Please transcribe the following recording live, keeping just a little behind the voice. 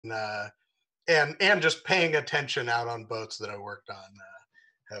uh, and just paying attention out on boats that I worked on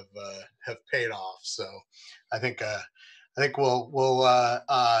have paid off. So I think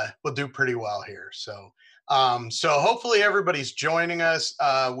we'll do pretty well here. So hopefully everybody's joining us.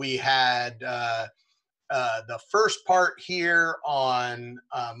 We had the first part here on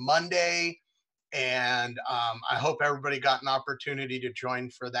Monday, and I hope everybody got an opportunity to join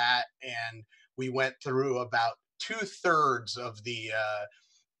for that. And we went through about two-thirds of the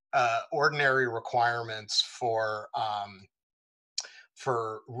ordinary requirements for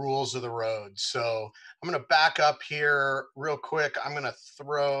rules of the road. So I'm going to back up here real quick. I'm going to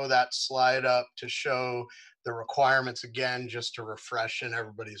throw that slide up to show the requirements again, just to refresh in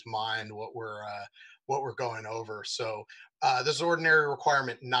everybody's mind what we're going over. So this is ordinary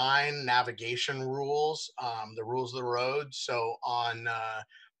requirement 9, navigation rules, the rules of the road. So on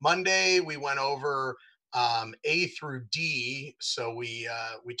Monday we went over A through D. So we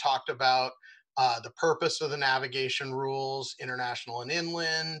talked about the purpose of the navigation rules, international and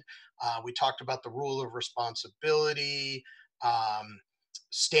inland. We talked about the rule of responsibility, um,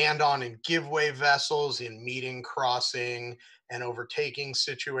 stand on and give way vessels in meeting, crossing, and overtaking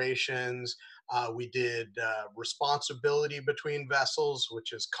situations. We did responsibility between vessels,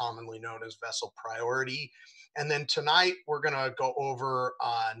 which is commonly known as vessel priority. And then tonight, we're going to go over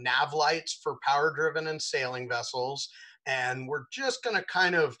nav lights for power driven and sailing vessels. And we're just going to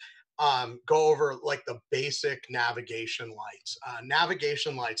kind of go over like the basic navigation lights.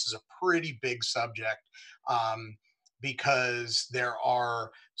 Navigation lights is a pretty big subject um, because there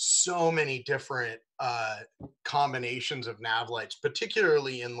are so many different combinations of nav lights,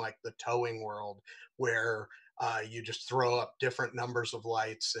 particularly in like the towing world, where you just throw up different numbers of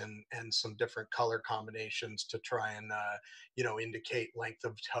lights and some different color combinations to try and indicate length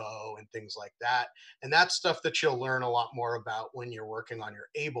of tow and things like that. And that's stuff that you'll learn a lot more about when you're working on your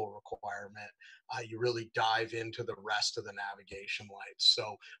able requirement. You really dive into the rest of the navigation lights.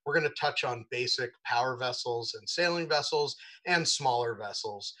 So we're going to touch on basic power vessels and sailing vessels and smaller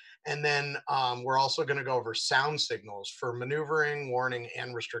vessels. And then we're also going to go over sound signals for maneuvering, warning,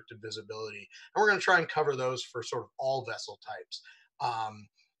 and restricted visibility. And we're going to try and cover those for sort of all vessel types.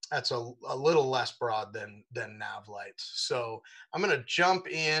 That's a little less broad than nav lights. So I'm going to jump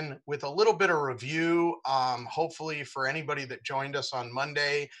in with a little bit of review. Hopefully, for anybody that joined us on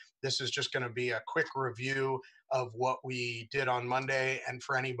Monday, this is just going to be a quick review of what we did on Monday. And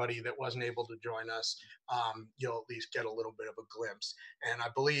for anybody that wasn't able to join us, you'll at least get a little bit of a glimpse. And I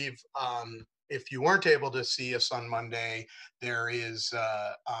believe if you weren't able to see us on Monday, there is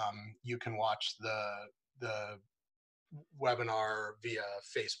you can watch the webinar via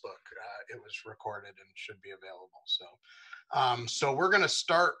Facebook. It was recorded and should be available. So we're going to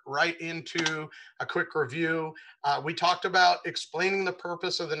start right into a quick review. We talked about explaining the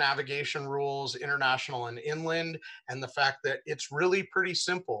purpose of the navigation rules, international and inland, and the fact that it's really pretty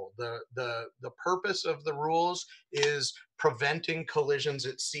simple. The purpose of the rules is preventing collisions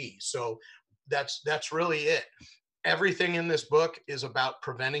at sea. So that's really it. Everything in this book is about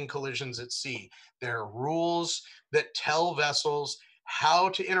preventing collisions at sea. There are rules that tell vessels how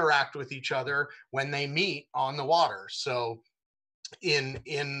to interact with each other when they meet on the water. So in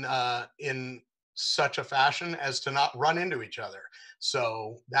such a fashion as to not run into each other.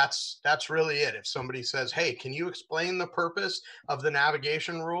 So that's really it. If somebody says, "Hey, can you explain the purpose of the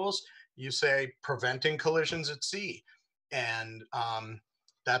navigation rules?" You say, "Preventing collisions at sea," and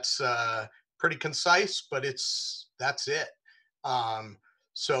that's pretty concise, but that's it. Um,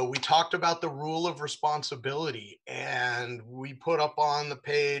 so we talked about the rule of responsibility, and we put up on the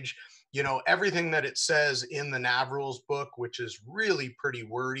page, everything that it says in the nav rules book, which is really pretty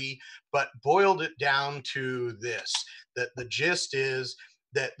wordy, but boiled it down to this: that the gist is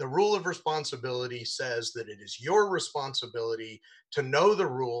that the rule of responsibility says that it is your responsibility to know the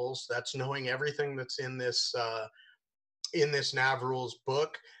rules. That's knowing everything that's in this nav rules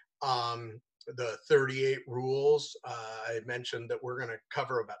book. The 38 rules. I mentioned that we're going to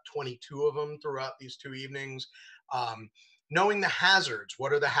cover about 22 of them throughout these 2 evenings. Um, Knowing the hazards.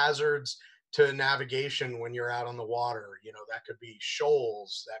 What are the hazards to navigation when you're out on the water? That could be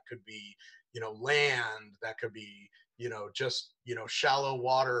shoals, that could be, land, that could be, just, shallow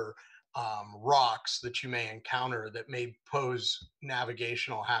water rocks that you may encounter that may pose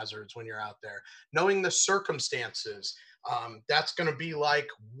navigational hazards when you're out there. Knowing the circumstances, that's going to be like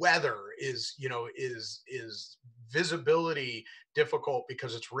weather. Is visibility difficult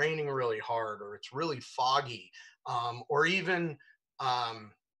because it's raining really hard or it's really foggy, or even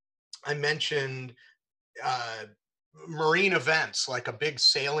um, I mentioned uh, marine events like a big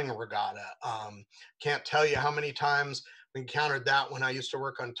sailing regatta. Can't tell you how many times encountered that when I used to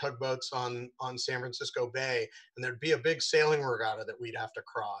work on tugboats on San Francisco Bay, and there'd be a big sailing regatta that we'd have to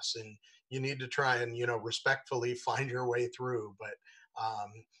cross, and you need to try and respectfully find your way through. But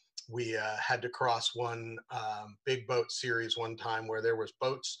we had to cross one big boat series one time where there was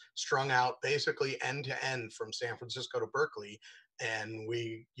boats strung out basically end to end from San Francisco to Berkeley, and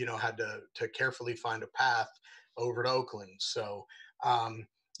we had to carefully find a path over to Oakland. So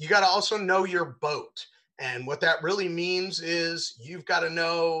you got to also know your boat. And what that really means is you've got to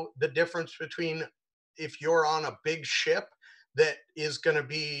know the difference between if you're on a big ship that is going to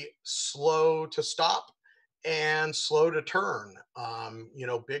be slow to stop and slow to turn.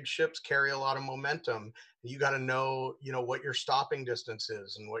 Big ships carry a lot of momentum. You got to know, what your stopping distance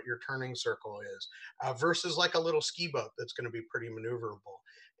is and what your turning circle is, versus like a little ski boat that's going to be pretty maneuverable.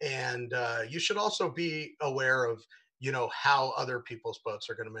 And you should also be aware of, how other people's boats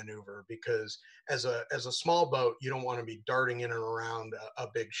are going to maneuver, because as a small boat, you don't want to be darting in and around a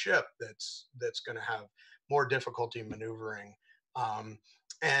big ship that's going to have more difficulty maneuvering. Um,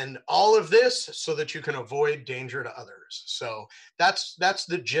 and all of this so that you can avoid danger to others. So that's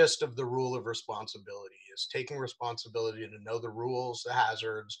the gist of the rule of responsibility, is taking responsibility to know the rules, the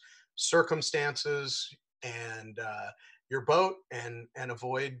hazards, circumstances, and your boat, and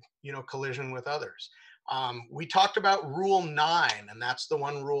avoid collision with others. We talked about rule 9, and that's the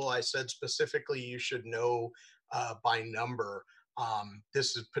one rule I said specifically you should know by number.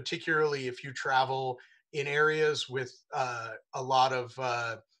 This is particularly if you travel in areas with a lot of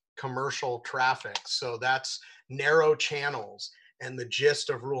commercial traffic. So that's narrow channels. And the gist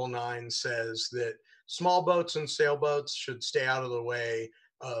of Rule 9 says that small boats and sailboats should stay out of the way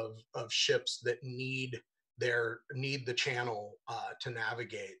of ships that need the channel to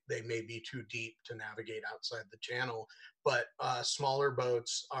navigate. They may be too deep to navigate outside the channel, but smaller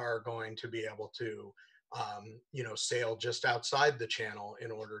boats are going to be able to sail just outside the channel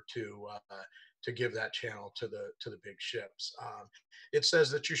in order to give that channel to the big ships. It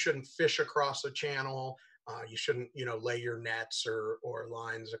says that you shouldn't fish across a channel. You shouldn't, lay your nets or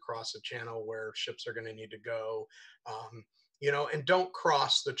lines across a channel where ships are going to need to go. And don't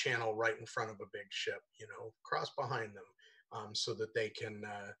cross the channel right in front of a big ship. Cross behind them, so that they can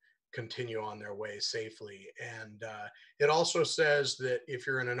continue on their way safely. And it also says that if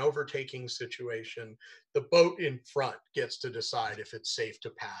you're in an overtaking situation, the boat in front gets to decide if it's safe to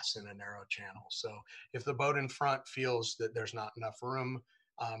pass in a narrow channel. So if the boat in front feels that there's not enough room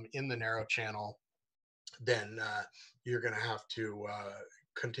in the narrow channel, then you're going to have to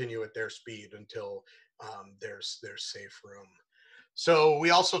continue at their speed until there's safe room. So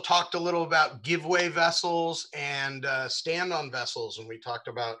we also talked a little about giveaway vessels and stand-on vessels, and we talked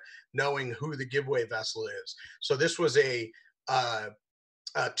about knowing who the giveaway vessel is. So this was uh,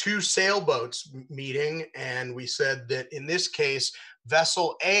 two sailboats meeting, and we said that in this case,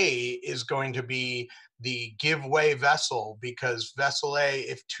 vessel A is going to be the giveaway vessel, because vessel A,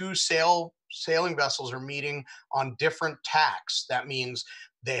 if two sailing vessels are meeting on different tacks, that means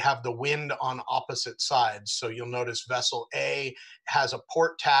they have the wind on opposite sides. So you'll notice vessel A has a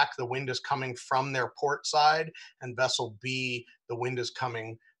port tack, the wind is coming from their port side, and vessel B, the wind is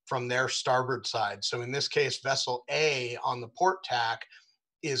coming from their starboard side. So in this case, vessel A on the port tack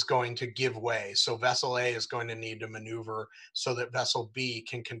is going to give way. So vessel A is going to need to maneuver so that vessel B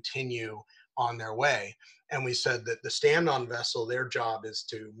can continue on their way. And we said that the stand-on vessel, their job is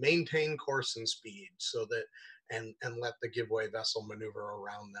to maintain course and speed, so that and let the giveaway vessel maneuver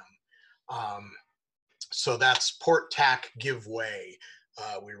around them. So that's port tack give way.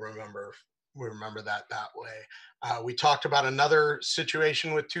 We remember that way. We talked about another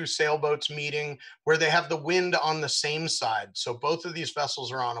situation with two sailboats meeting where they have the wind on the same side. So both of these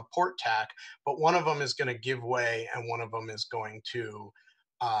vessels are on a port tack, but one of them is going to give way and one of them is going to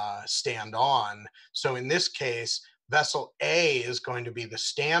stand on. So in this case, vessel A is going to be the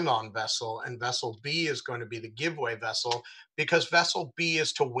stand-on vessel and vessel B is going to be the giveaway vessel, because vessel B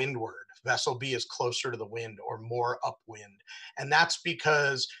is to windward. Vessel B is closer to the wind or more upwind. And that's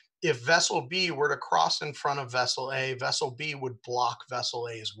because if vessel B were to cross in front of vessel A, vessel B would block vessel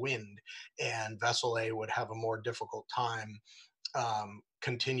A's wind, and vessel A would have a more difficult time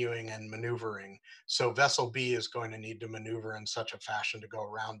continuing and maneuvering. So vessel B is going to need to maneuver in such a fashion to go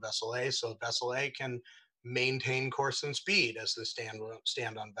around vessel A, so vessel A can maintain course and speed as the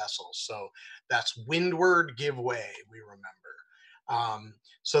stand-on vessels. So that's windward give way, we remember.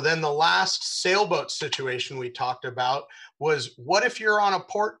 So then the last sailboat situation we talked about was, what if you're on a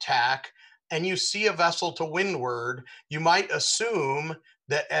port tack and you see a vessel to windward? You might assume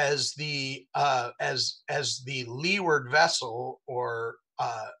that as the leeward vessel, or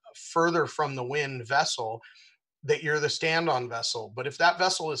further from the wind vessel, that you're the stand-on vessel. But if that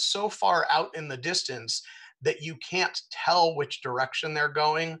vessel is so far out in the distance that you can't tell which direction they're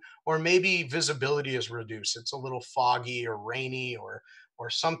going, or maybe visibility is reduced, it's a little foggy or rainy, or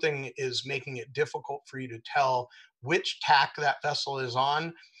something is making it difficult for you to tell which tack that vessel is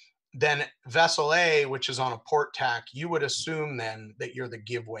on, then vessel A, which is on a port tack, you would assume then that you're the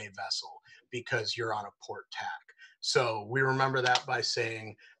giveaway vessel because you're on a port tack. So we remember that by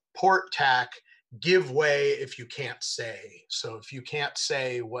saying port tack, give way if you can't say. So if you can't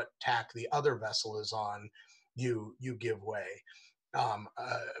say what tack the other vessel is on, you give way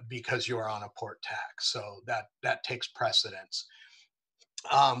because you are on a port tack. So that takes precedence.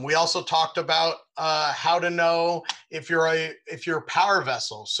 We also talked about how to know if you're a power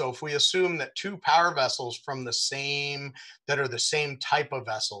vessel. So if we assume that two power vessels from the same that are the same type of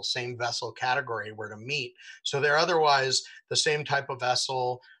vessel, same vessel category, were to meet, so they're otherwise the same type of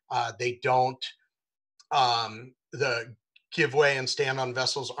vessel. They don't the giveaway and stand-on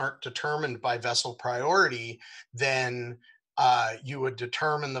vessels aren't determined by vessel priority. Then you would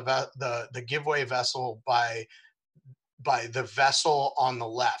determine the giveaway vessel by the vessel on the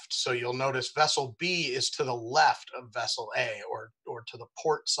left. So you'll notice vessel B is to the left of vessel A, or to the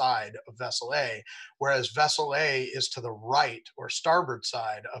port side of vessel A, whereas vessel A is to the right or starboard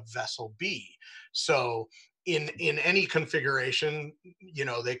side of vessel B. So in any configuration,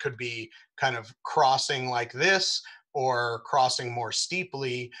 they could be kind of crossing like this or crossing more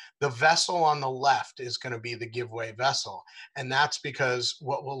steeply. The vessel on the left is going to be the giveaway vessel. And that's because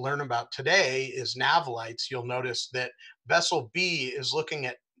what we'll learn about today is nav lights. You'll notice that vessel B is looking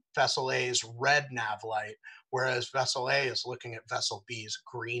at vessel A's red nav light, whereas vessel A is looking at vessel B's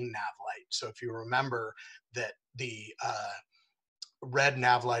green nav light. So if you remember that the red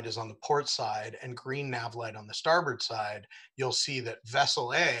nav light is on the port side and green nav light on the starboard side, you'll see that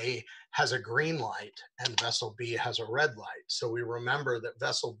vessel A has a green light and vessel B has a red light. So we remember that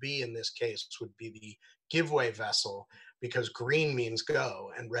vessel B in this case would be the giveaway vessel because green means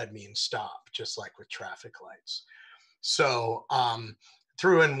go and red means stop, just like with traffic lights. So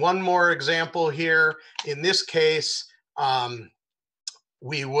threw in one more example here. In this case,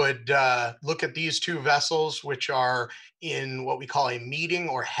 we would look at these two vessels, which are in what we call a meeting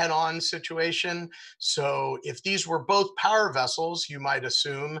or head-on situation. So if these were both power vessels, you might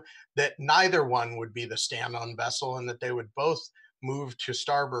assume that neither one would be the stand-on vessel and that they would both move to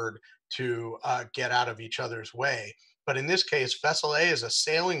starboard to get out of each other's way. But in this case, vessel A is a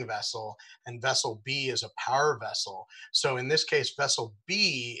sailing vessel and vessel B is a power vessel. So in this case, vessel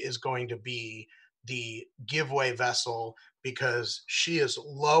B is going to be the giveaway vessel because she is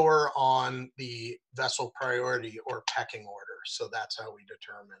lower on the vessel priority or pecking order. So that's how we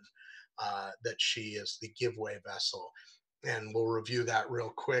determine that she is the giveaway vessel. And we'll review that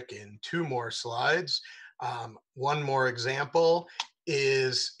real quick in two more slides. One more example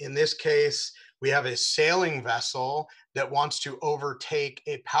is, in this case, we have a sailing vessel that wants to overtake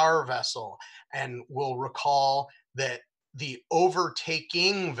a power vessel. And we'll recall that the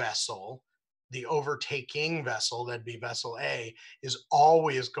overtaking vessel, that'd be vessel A, is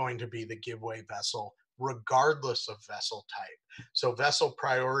always going to be the giveaway vessel, regardless of vessel type. So vessel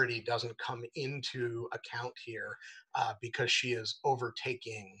priority doesn't come into account here because she is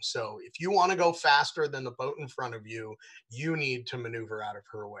overtaking. So if you want to go faster than the boat in front of you, you need to maneuver out of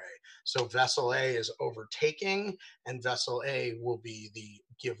her way. So vessel A is overtaking and vessel A will be the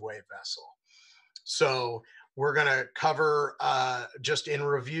giveaway vessel. So we're going to cover, just in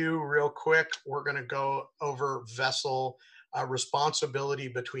review real quick, we're going to go over vessel responsibility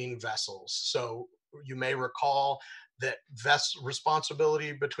between vessels. So you may recall that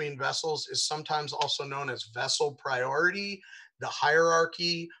responsibility between vessels is sometimes also known as vessel priority, the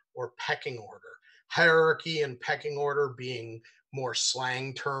hierarchy, or pecking order. Hierarchy and pecking order being more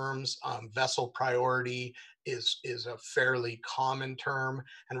slang terms. Vessel priority is a fairly common term,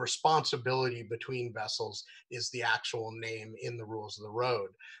 and responsibility between vessels is the actual name in the rules of the road.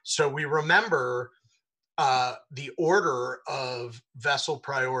 So we remember the order of vessel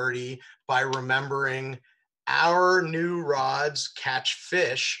priority by remembering our new rods catch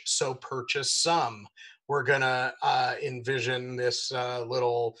fish, so purchase some. We're gonna envision this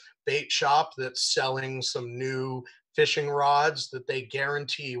little bait shop that's selling some new fishing rods that they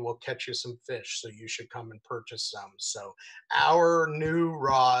guarantee will catch you some fish, so you should come and purchase some. So our new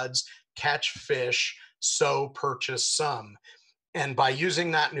rods catch fish, so purchase some. And by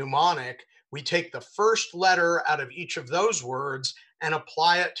using that mnemonic, we take the first letter out of each of those words and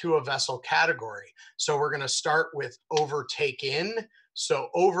apply it to a vessel category. So we're going to start with overtake in. So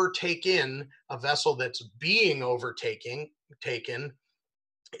overtake in, a vessel that's being taken,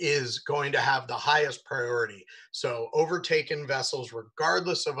 is going to have the highest priority. So overtaken vessels,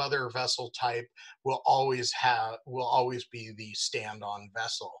 regardless of other vessel type, will always be the stand-on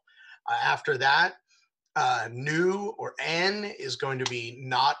vessel. After that, new or N is going to be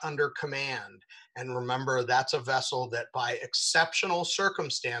not under command. And remember, that's a vessel that by exceptional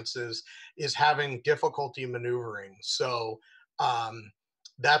circumstances is having difficulty maneuvering. So um,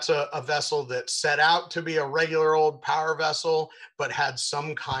 that's a vessel that set out to be a regular old power vessel, but had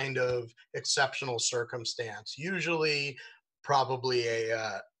some kind of exceptional circumstance. Usually, probably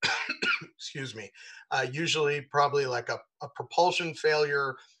excuse me, usually probably like a propulsion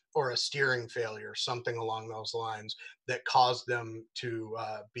failure or a steering failure, something along those lines that caused them to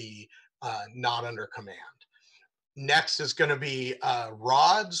be not under command. Next is going to be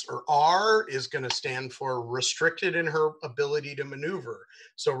RODS, or R is going to stand for restricted in her ability to maneuver.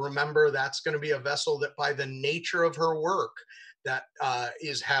 So remember, that's going to be a vessel that by the nature of her work, that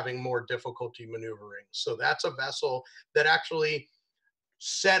is having more difficulty maneuvering. So that's a vessel that actually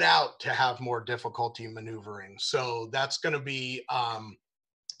set out to have more difficulty maneuvering. So that's going to be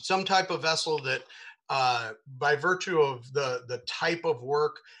some type of vessel that by virtue of the type of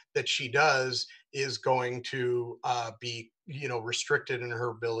work that she does is going to be restricted in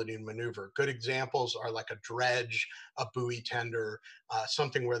her ability to maneuver. Good examples are like a dredge, a buoy tender,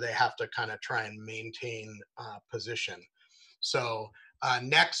 something where they have to kind of try and maintain position. So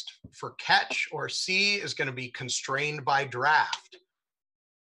next for catch or C is going to be constrained by draft.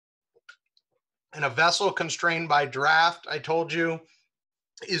 And a vessel constrained by draft, I told you,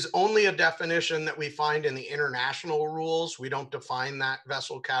 is only a definition that we find in the international rules. We don't define that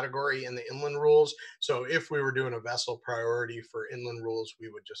vessel category in the inland rules. So if we were doing a vessel priority for inland rules, we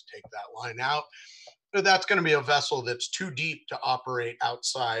would just take that line out. But that's going to be a vessel that's too deep to operate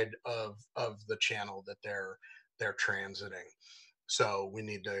outside of the channel that they're transiting. So we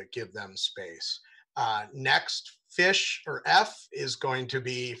need to give them space. Next, fish or F is going to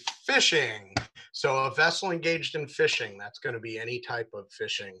be fishing. So a vessel engaged in fishing, that's going to be any type of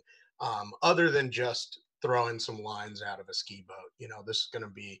fishing other than just throwing some lines out of a ski boat. This is going to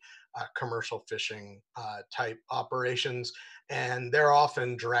be commercial fishing type operations, and they're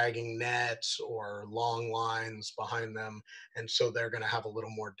often dragging nets or long lines behind them. And so they're going to have a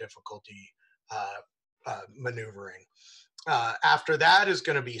little more difficulty maneuvering. After that is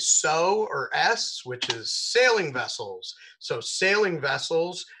going to be SO or S, which is sailing vessels. So sailing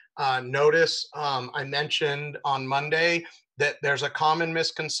vessels, notice I mentioned on Monday that there's a common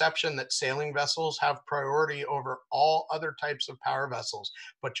misconception that sailing vessels have priority over all other types of power vessels.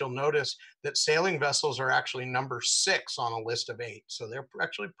 But you'll notice that sailing vessels are actually number 6 on a list of 8. So they're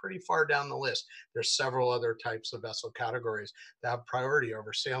actually pretty far down the list. There's several other types of vessel categories that have priority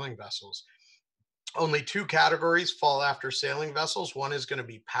over sailing vessels. Only 2 categories fall after sailing vessels. One is going to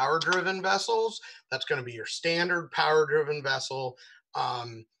be power driven vessels. That's going to be your standard power driven vessel.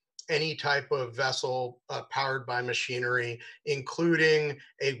 Any type of vessel powered by machinery, including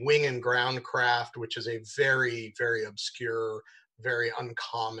a wing and ground craft, which is a very, very obscure, very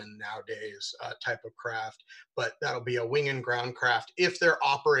uncommon nowadays type of craft. But that'll be a wing and ground craft if they're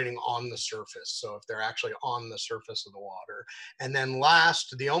operating on the surface. So if they're actually on the surface of the water. And then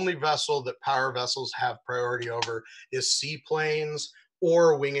last, the only vessel that power vessels have priority over is seaplanes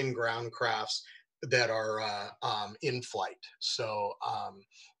or wing and ground crafts that are in flight. So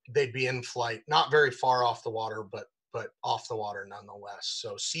they'd be in flight, not very far off the water, but off the water nonetheless.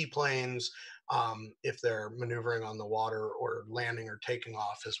 So seaplanes, if they're maneuvering on the water, or landing or taking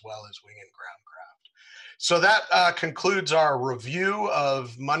off, as well as wing and ground craft. So that concludes our review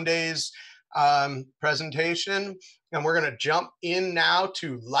of Monday's presentation. And we're going to jump in now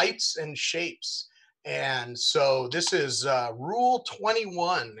to lights and shapes. And so this is Rule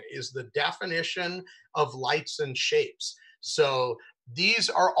 21 is the definition of lights and shapes. So these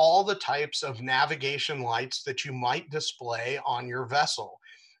are all the types of navigation lights that you might display on your vessel.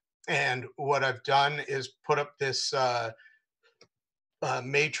 And what I've done is put up this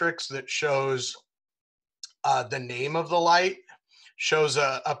matrix that shows the name of the light, shows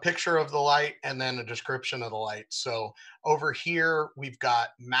a picture of the light, and then a description of the light. So over here, we've got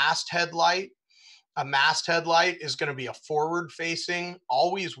masthead light. A masthead light is going to be a forward facing,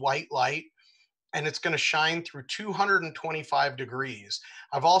 always white light, and it's going to shine through 225 degrees.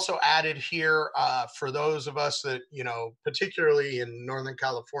 I've also added here for those of us that, particularly in Northern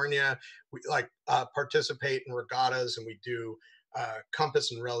California, we like participate in regattas, and we do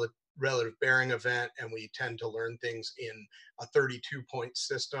compass and relative bearing event, and we tend to learn things in a 32-point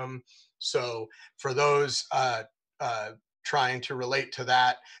system. So for those trying to relate to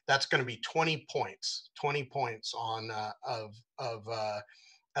that, that's going to be 20 points on of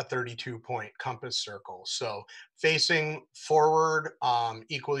a 32-point compass circle. So facing forward,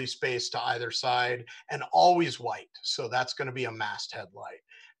 equally spaced to either side, and always white. So that's going to be a masthead light.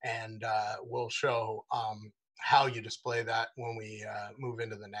 And we'll show how you display that when we move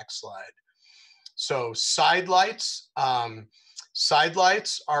into the next slide. So side lights are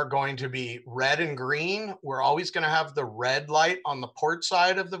going to be red and green. We're always going to have the red light on the port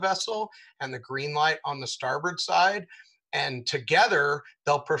side of the vessel and the green light on the starboard side. And together,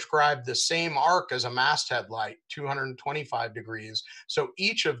 they'll prescribe the same arc as a masthead light, 225 degrees. So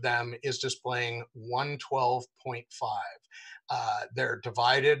each of them is displaying 112.5. They're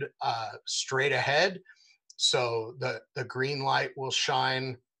divided straight ahead. So the green light will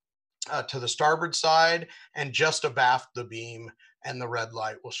shine to the starboard side and just abaft the beam, and the red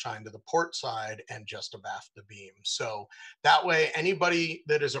light will shine to the port side and just abaft the beam. So that way, anybody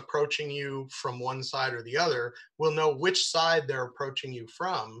that is approaching you from one side or the other will know which side they're approaching you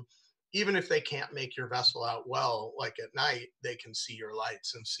from. Even if they can't make your vessel out well, like at night, they can see your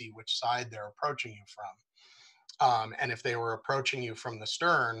lights and see which side they're approaching you from. And if they were approaching you from the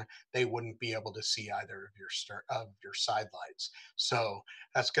stern, they wouldn't be able to see either of your side lights. So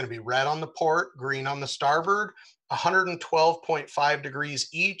that's going to be red on the port, green on the starboard, 112.5 degrees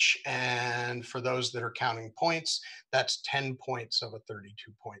each. And for those that are counting points, that's 10 points of a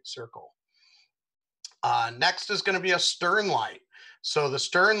 32-point circle. Next is going to be a stern light. So the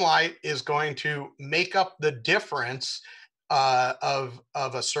stern light is going to make up the difference of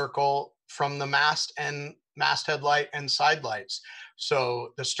a circle from the masthead light and side lights.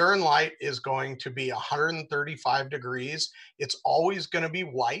 So the stern light is going to be 135 degrees. It's always going to be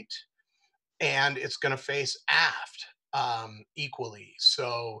white, and it's going to face aft equally.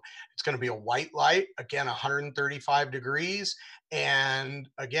 So it's going to be a white light, again, 135 degrees. And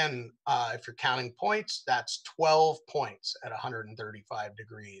again, if you're counting points, that's 12 points at 135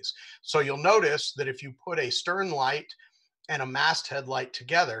 degrees. So you'll notice that if you put a stern light and a masthead light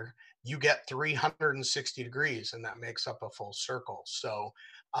together, you get 360 degrees, and that makes up a full circle. So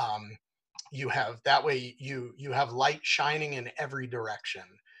you have that way you have light shining in every direction.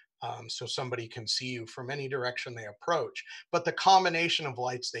 So somebody can see you from any direction they approach, but the combination of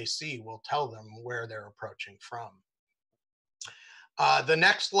lights they see will tell them where they're approaching from. The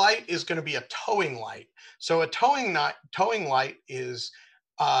next light is going to be a towing light. So a towing light is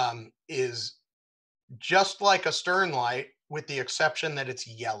just like a stern light, with the exception that it's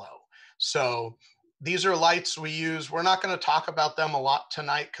yellow. So these are lights we use. We're not going to talk about them a lot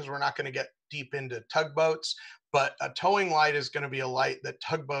tonight because we're not going to get deep into tugboats, but a towing light is going to be a light that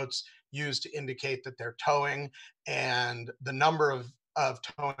tugboats use to indicate that they're towing, and the number of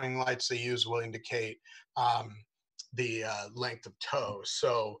towing lights they use will indicate the length of tow.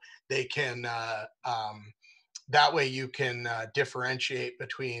 So they can that way you can differentiate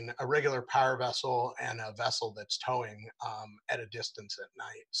between a regular power vessel and a vessel that's towing at a distance at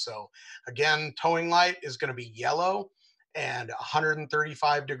night. So again, towing light is going to be yellow and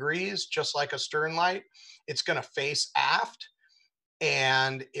 135 degrees, just like a stern light. It's going to face aft,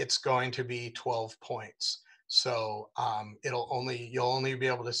 and it's going to be 12 points. So you'll only be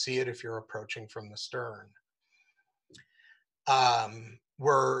able to see it if you're approaching from the stern.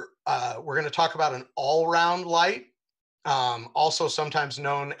 We're going to talk about an all-round light, also sometimes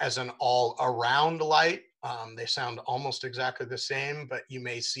known as an all-around light. They sound almost exactly the same, but you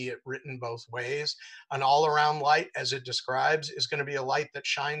may see it written both ways. An all-around light, as it describes, is going to be a light that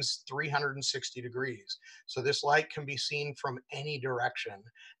shines 360 degrees. So this light can be seen from any direction.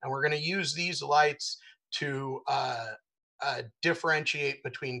 And we're going to use these lights to differentiate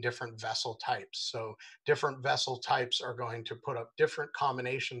between different vessel types. So different vessel types are going to put up different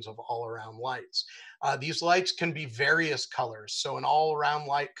combinations of all-around lights. These lights can be various colors. So an all-around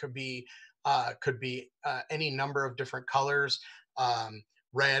light could be any number of different colors: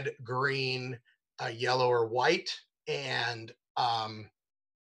 red, green, yellow, or white. And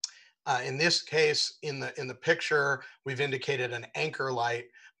in this case, in the picture, we've indicated an anchor light,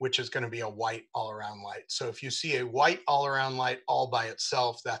 which is going to be a white all-around light. So if you see a white all-around light all by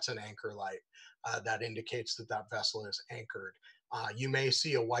itself, that's an anchor light. That indicates that that vessel is anchored. You may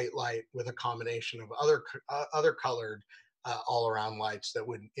see a white light with a combination of other colored all-around lights that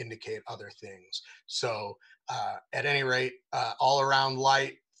would indicate other things. So at any rate, all-around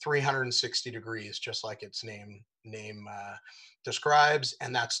light, 360 degrees, just like its name describes,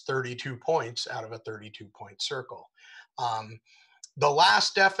 and that's 32 points out of a 32-point circle. The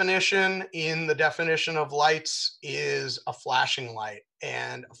last definition in the definition of lights is a flashing light.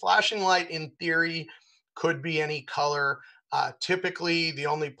 And a flashing light, in theory, could be any color. Typically, the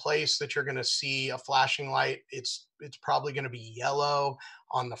only place that you're going to see a flashing light, it's probably going to be yellow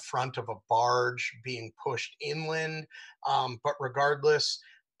on the front of a barge being pushed inland. But regardless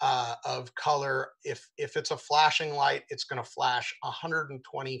of color, if it's a flashing light, it's going to flash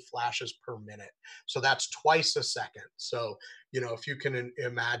 120 flashes per minute. So that's twice a second. So if you can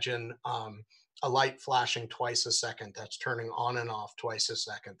imagine. A light flashing twice a second, that's turning on and off twice a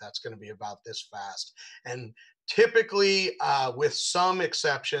second, that's going to be about this fast. And typically, with some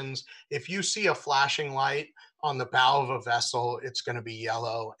exceptions, if you see a flashing light on the bow of a vessel, it's going to be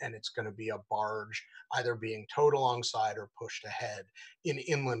yellow and it's going to be a barge either being towed alongside or pushed ahead in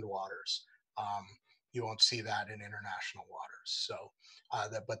inland waters. Um, you won't see that in international waters. So,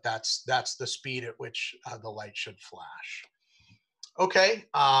 but that's the speed at which the light should flash. Okay.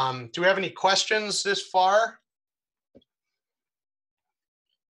 Do we have any questions this far?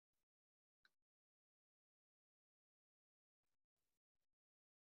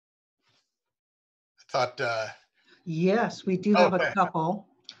 I thought. Yes, we do have a couple.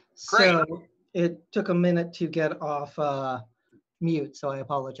 Great. So it took a minute to get off mute, so I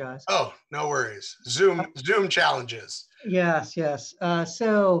apologize. Oh, no worries. Zoom challenges. Yes, yes.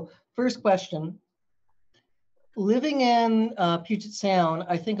 So first question. Living in Puget Sound,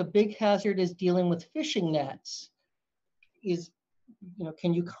 I think a big hazard is dealing with fishing nets.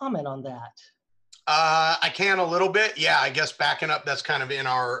 Can you comment on that? I can a little bit. Yeah, I guess backing up, that's kind of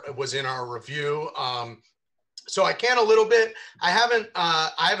was in our review. So I can a little bit. I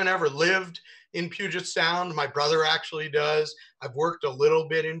haven't ever lived in Puget Sound. My brother actually does. I've worked a little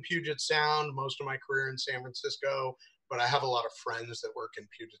bit in Puget Sound, most of my career in San Francisco, but I have a lot of friends that work in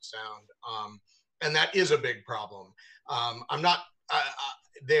Puget Sound. And that is a big problem. I'm not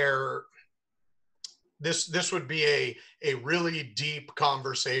there. This would be a really deep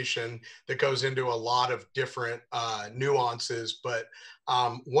conversation that goes into a lot of different nuances. But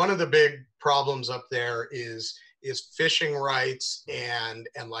one of the big problems up there is fishing rights and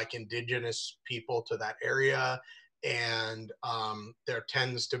like indigenous people to that area. And there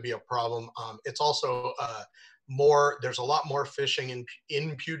tends to be a problem. It's also there's a lot more fishing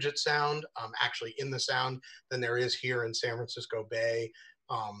in Puget Sound, actually in the Sound, than there is here in San Francisco Bay.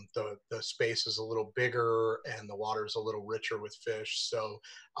 The space is a little bigger and the water is a little richer with fish. So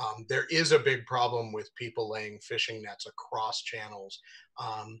there is a big problem with people laying fishing nets across channels.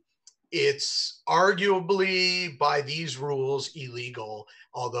 It's arguably by these rules illegal,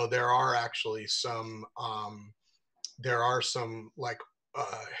 although there are actually some like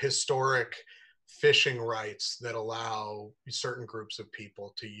historic fishing rights that allow certain groups of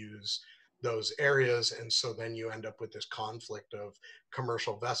people to use those areas. And so then you end up with this conflict of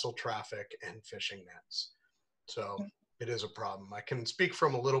commercial vessel traffic and fishing nets. So it is a problem. I can speak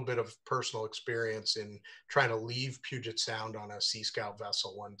from a little bit of personal experience in trying to leave Puget Sound on a Sea Scout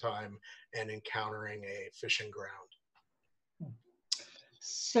vessel one time and encountering a fishing ground.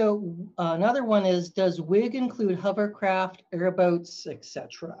 So another one is, does WIG include hovercraft, airboats,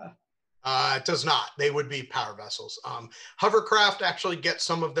 etc.? It does not. They would be power vessels. Hovercraft actually get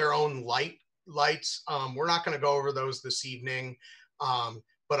some of their own lights. We're not going to go over those this evening,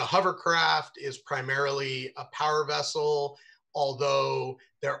 but a hovercraft is primarily a power vessel, although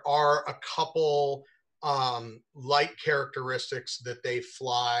there are a couple light characteristics that they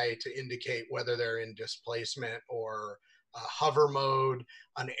fly to indicate whether they're in displacement or hover mode.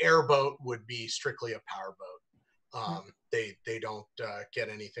 An airboat would be strictly a power boat. They don't get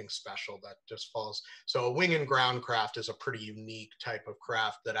anything special. That just falls. So a wing and ground craft is a pretty unique type of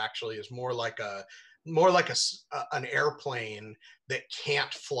craft that actually is more like an airplane that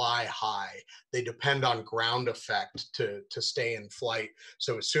can't fly high. They depend on ground effect to stay in flight.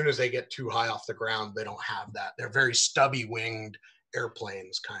 So as soon as they get too high off the ground, they don't have that. They're very stubby winged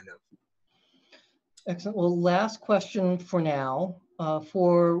airplanes, kind of. Excellent. Well, last question for now.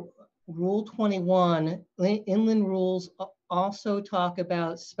 For Rule 21, inland rules also talk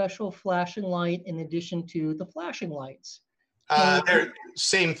about special flashing light in addition to the flashing lights. They're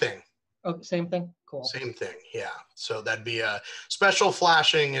same thing. Oh, same thing? Cool. Same thing, yeah. So that'd be a special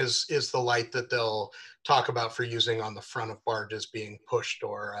flashing is the light that they'll talk about for using on the front of barges being pushed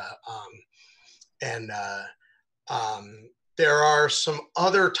or there are some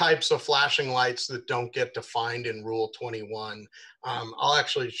other types of flashing lights that don't get defined in Rule 21. I'll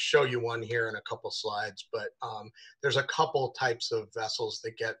actually show you one here in a couple slides, but there's a couple types of vessels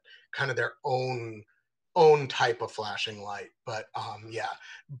that get kind of their own type of flashing light. But yeah,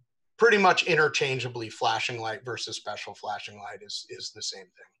 pretty much interchangeably, flashing light versus special flashing light is the same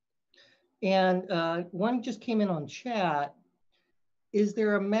thing. And one just came in on chat. Is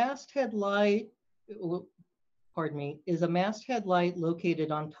there a masthead light pardon me, is a masthead light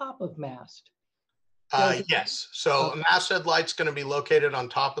located on top of mast? Does it, Yes. So a okay, masthead light's going to be located on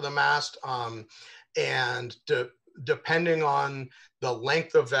top of the mast, and depending on the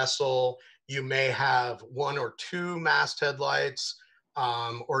length of vessel, you may have one or two masthead lights,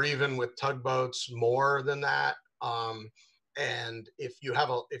 or even with tugboats more than that. And if you have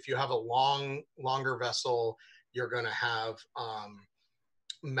a longer vessel, you're going to have a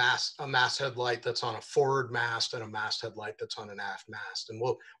masthead light that's on a forward mast and a masthead light that's on an aft mast, and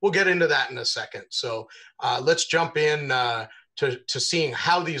we'll get into that in a second. So let's jump in to seeing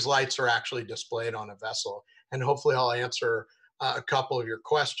how these lights are actually displayed on a vessel, and hopefully I'll answer a couple of your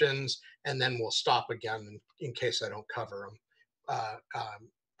questions, and then we'll stop again in case I don't cover them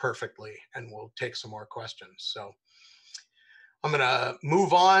perfectly, and we'll take some more questions. So I'm going to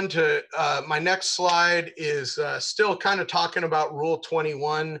move on to my next slide is still kind of talking about Rule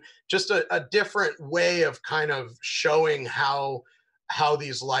 21, just a different way of kind of showing how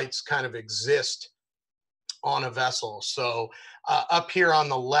these lights kind of exist on a vessel. So up here on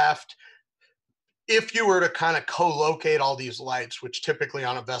the left, if you were to kind of co-locate all these lights, which typically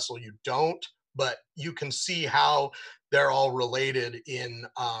on a vessel you don't, but you can see how they're all related in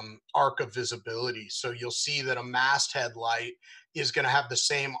arc of visibility. So you'll see that a masthead light is going to have the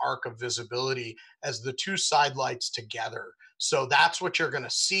same arc of visibility as the two side lights together. So that's what you're going to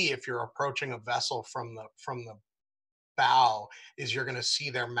see if you're approaching a vessel from the bow, is you're going to see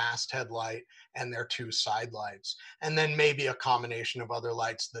their masthead light and their two side lights, and then maybe a combination of other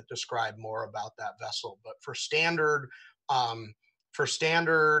lights that describe more about that vessel. But um, for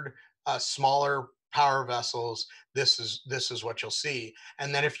standard smaller power vessels, this is what you'll see.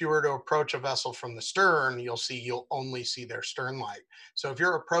 And then if you were to approach a vessel from the stern, you'll only see their stern light. So if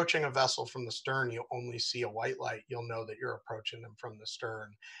you're approaching a vessel from the stern, you only see a white light. You'll know that you're approaching them from the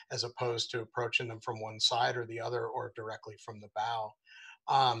stern, as opposed to approaching them from one side or the other, or directly from the bow.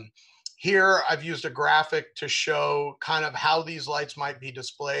 Um, Here, I've used a graphic to show kind of how these lights might be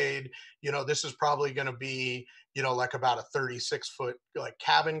displayed. This is probably going to be, like about a 36-foot like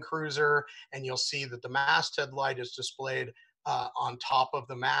cabin cruiser, and you'll see that the masthead light is displayed on top of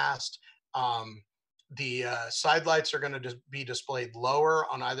the mast. The side lights are going to be displayed lower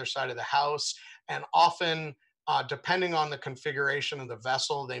on either side of the house, and often, depending on the configuration of the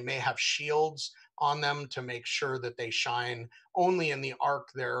vessel, they may have shields on them to make sure that they shine only in the arc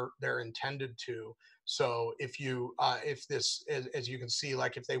they're intended to. So if this, as you can see,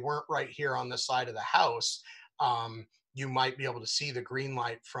 like if they weren't right here on the side of the house, you might be able to see the green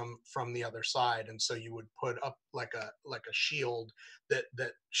light from the other side, and so you would put up like a shield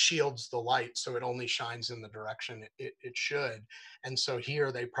that shields the light, so it only shines in the direction it should. And so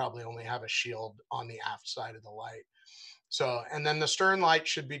here they probably only have a shield on the aft side of the light. So, and then the stern light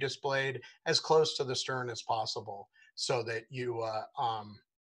should be displayed as close to the stern as possible, so that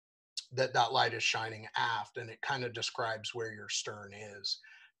that light is shining aft, and it kind of describes where your stern is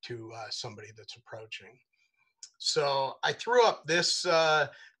to somebody that's approaching. So I threw up this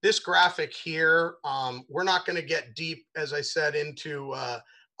graphic here. We're not going to get deep, as I said, into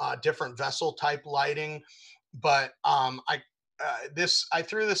different vessel type lighting, but I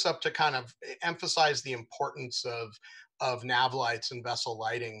threw this up to kind of emphasize the importance of nav lights and vessel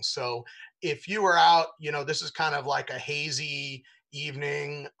lighting. So if you were out, this is kind of like a hazy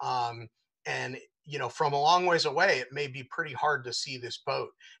evening, and from a long ways away, it may be pretty hard to see this boat.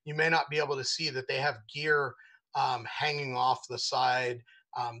 You may not be able to see that they have gear hanging off the side.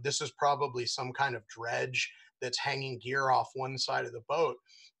 This is probably some kind of dredge that's hanging gear off one side of the boat.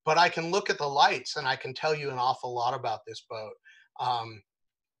 But I can look at the lights and I can tell you an awful lot about this boat. Um,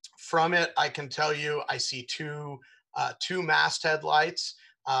 from it, I can tell you I see two masthead lights.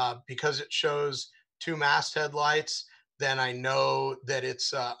 Because it shows two masthead lights, then I know that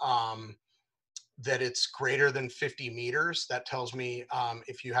it's greater than 50 meters. That tells me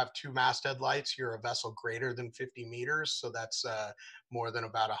if you have two masthead lights, you're a vessel greater than 50 meters. So that's more than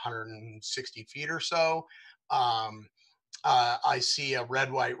about 160 feet or so. Um, I see a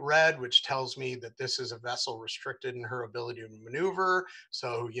red, white, red, which tells me that this is a vessel restricted in her ability to maneuver.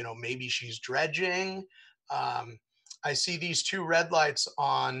 So, maybe she's dredging. Um, I see these two red lights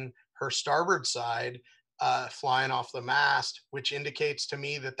on her starboard side flying off the mast, which indicates to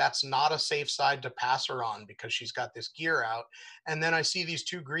me that that's not a safe side to pass her on because she's got this gear out. And then I see these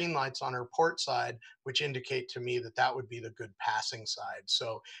two green lights on her port side, which indicate to me that that would be the good passing side.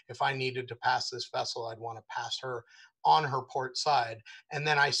 So if I needed to pass this vessel, I'd want to pass her on her port side. And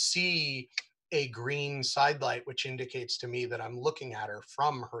then I see a green side light, which indicates to me that I'm looking at her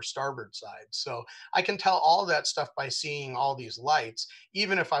from her starboard side. So I can tell all that stuff by seeing all these lights,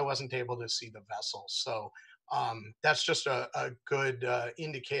 even if I wasn't able to see the vessel. So That's just a good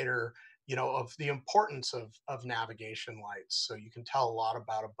indicator, of the importance of navigation lights. So you can tell a lot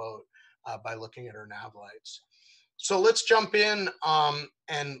about a boat by looking at her nav lights. So let's jump in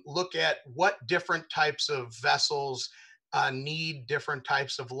and look at what different types of vessels need different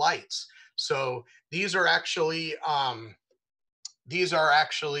types of lights. So these are actually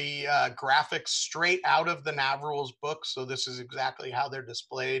graphics straight out of the Nav Rules book. So this is exactly how they're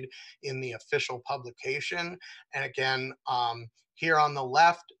displayed in the official publication. And again, here on the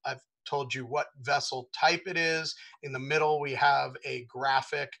left, I've told you what vessel type it is. In the middle, we have a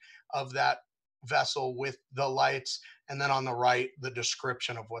graphic of that vessel with the lights. And then on the right, the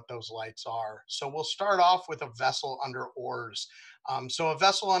description of what those lights are. So we'll start off with a vessel under oars. So a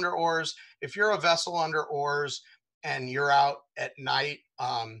vessel under oars, if you're a vessel under oars, and you're out at night,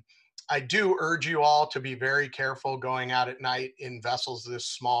 I do urge you all to be very careful going out at night in vessels this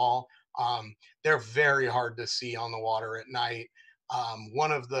small. They're very hard to see on the water at night.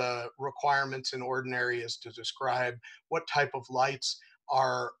 One of the requirements in ordinary is to describe what type of lights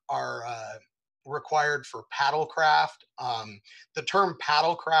are required for paddlecraft. The term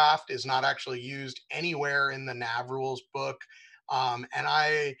paddlecraft is not actually used anywhere in the Nav Rules book, and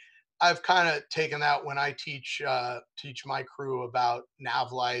I've kind of taken that when I teach my crew about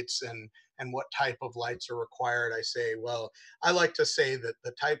nav lights and what type of lights are required. I say, well, I like to say that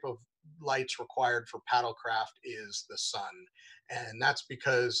the type of lights required for paddlecraft is the sun, and that's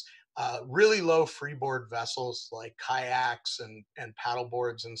because really low freeboard vessels like kayaks and paddle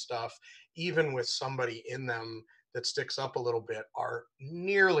boards and stuff, even with somebody in them that sticks up a little bit, are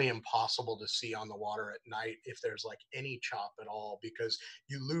nearly impossible to see on the water at night if there's like any chop at all, because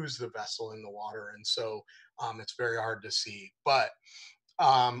you lose the vessel in the water, and so it's very hard to see. But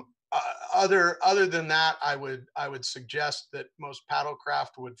other than that, I would suggest that most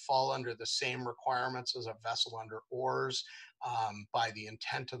paddlecraft would fall under the same requirements as a vessel under oars by the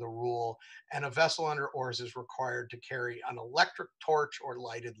intent of the rule. And a vessel under oars is required to carry an electric torch or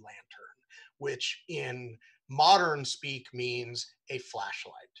lighted lantern, which in modern speak means a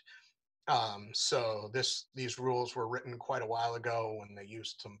flashlight. So these rules were written quite a while ago when they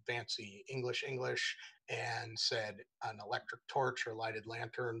used some fancy English and said an electric torch or lighted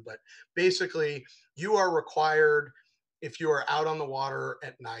lantern. But basically, you are required, if you are out on the water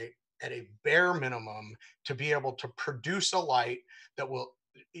at night, at a bare minimum, to be able to produce a light that will,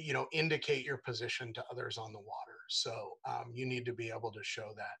 indicate your position to others on the water. So you need to be able to show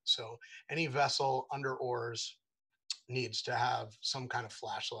that. So any vessel under oars needs to have some kind of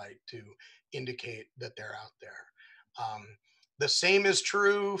flashlight to indicate that they're out there. Um, the same is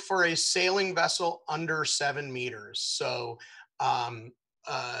true for a sailing vessel under 7 meters. So um,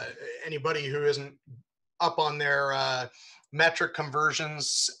 uh, anybody who isn't up on their metric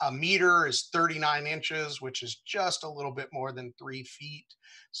conversions, a meter is 39 inches, which is just a little bit more than 3 feet.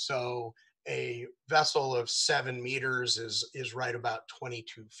 So a vessel of 7 meters is right about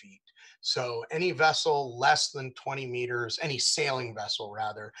 22 feet. So any vessel less than 20 meters, any sailing vessel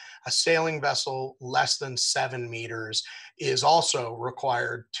rather, a sailing vessel less than 7 meters is also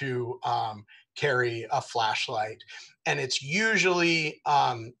required to carry a flashlight. And it's usually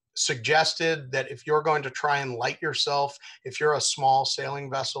suggested that if you're going to try and light yourself, if you're a small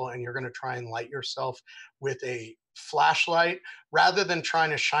sailing vessel and you're going to try and light yourself with a flashlight, rather than trying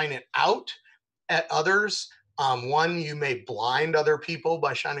to shine it out at others, one, you may blind other people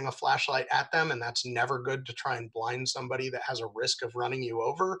by shining a flashlight at them, and that's never good to try and blind somebody that has a risk of running you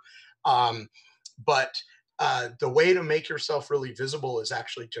over. But the way to make yourself really visible is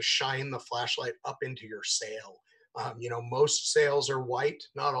actually to shine the flashlight up into your sail. Most sails are white,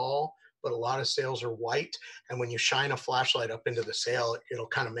 not all, but a lot of sails are white. And when you shine a flashlight up into the sail, it'll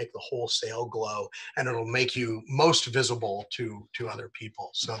kind of make the whole sail glow, and it'll make you most visible to other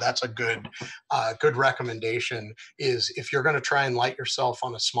people. So that's a good recommendation. Is if you're going to try and light yourself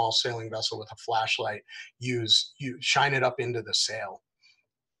on a small sailing vessel with a flashlight, you shine it up into the sail.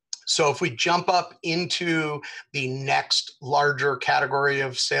 So if we jump up into the next larger category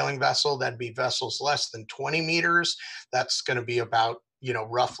of sailing vessel, that'd be vessels less than 20 meters. That's going to be about,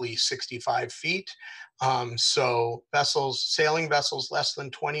 roughly 65 feet. So sailing vessels less than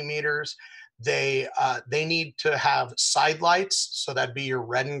 20 meters, they need to have side lights. So that'd be your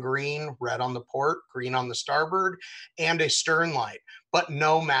red and green, red on the port, green on the starboard, and a stern light, but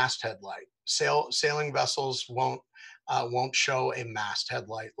no masthead light. Sailing vessels won't show a masthead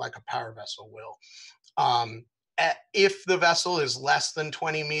light like a power vessel will. If the vessel is less than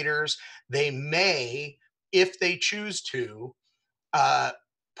 20 meters, they may, if they choose to, uh,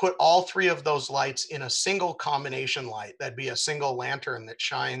 put all three of those lights in a single combination light. That'd be a single lantern that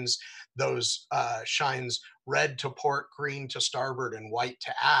shines shines red to port, green to starboard, and white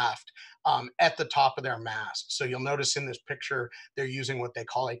to aft at the top of their mast. So you'll notice in this picture, they're using what they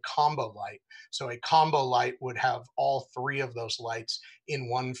call a combo light. So a combo light would have all three of those lights in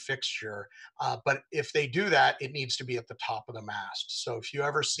one fixture. But if they do that, it needs to be at the top of the mast. So if you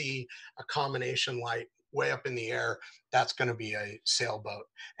ever see a combination light way up in the air, that's going to be a sailboat.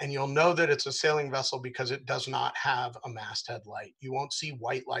 And you'll know that it's a sailing vessel because it does not have a masthead light. You won't see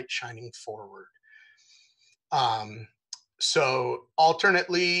white light shining forward. So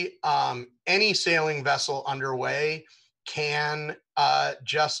alternately, any sailing vessel underway can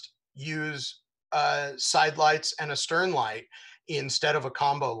just use side lights and a stern light instead of a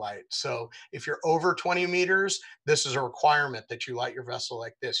combo light. So if you're over 20 meters, this is a requirement that you light your vessel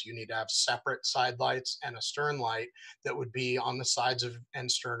like this. You need to have separate side lights and a stern light that would be on the sides of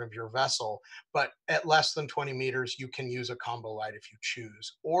and stern of your vessel. But at less than 20 meters, you can use a combo light if you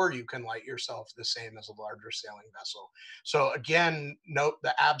choose, or you can light yourself the same as a larger sailing vessel. So again, note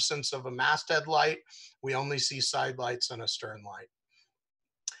the absence of a masthead light. We only see side lights and a stern light.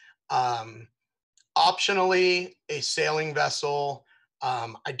 Optionally, a sailing vessel.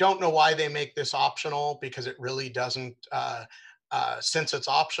 I don't know why they make this optional, because it really doesn't, since it's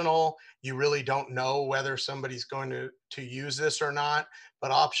optional, you really don't know whether somebody's going to use this or not.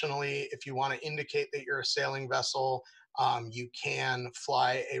 But optionally, if you want to indicate that you're a sailing vessel, you can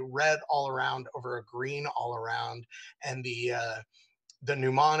fly a red all around over a green all around. And the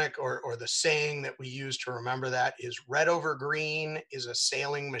mnemonic or the saying that we use to remember that is red over green is a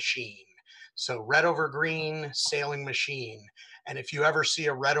sailing machine. So red over green, sailing machine. And if you ever see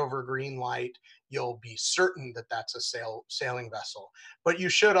a red over green light, you'll be certain that that's a sailing vessel. But you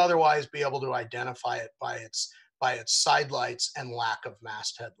should otherwise be able to identify it by its side lights and lack of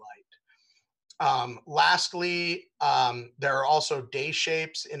masthead light. Lastly, there are also day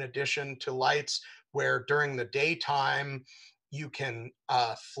shapes in addition to lights, where during the daytime you can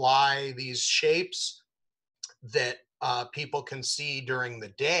fly these shapes that people can see during the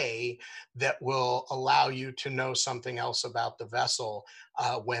day that will allow you to know something else about the vessel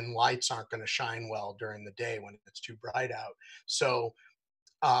when lights aren't going to shine well during the day when it's too bright out. So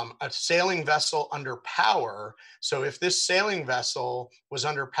a sailing vessel under power. So if this sailing vessel was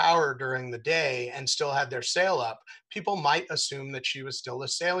under power during the day and still had their sail up, people might assume that she was still a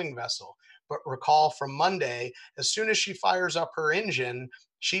sailing vessel. But recall from Monday, as soon as she fires up her engine,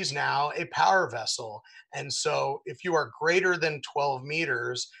 she's now a power vessel. And so if you are greater than 12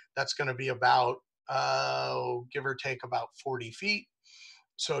 meters, that's going to be about, give or take, about 40 feet.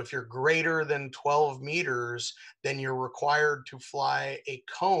 So if you're greater than 12 meters, then you're required to fly a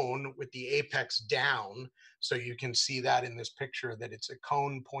cone with the apex down. So you can see that in this picture, that it's a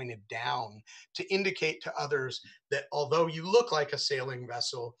cone pointed down to indicate to others that although you look like a sailing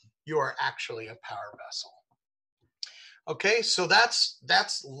vessel, you are actually a power vessel. Okay, so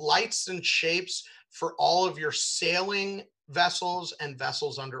that's lights and shapes for all of your sailing vessels and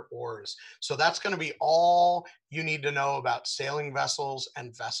vessels under oars. So that's going to be all you need to know about sailing vessels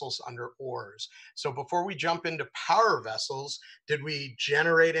and vessels under oars. So before we jump into power vessels, did we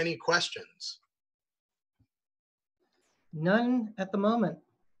generate any questions? None at the moment.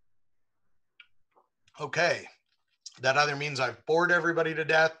 Okay, that either means I've bored everybody to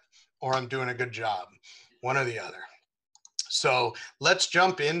death or I'm doing a good job, one or the other. So let's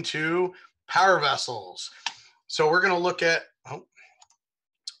jump into power vessels. So we're going to look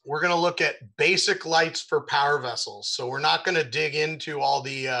at basic lights for power vessels. So we're not going to dig into all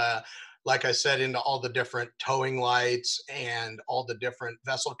the like I said, into all the different towing lights and all the different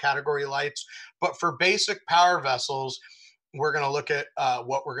vessel category lights. But for basic power vessels, we're going to look at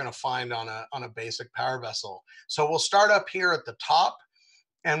what we're going to find on a basic power vessel. So we'll start up here at the top,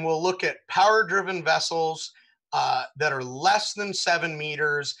 and we'll look at power-driven vessels that are less than 7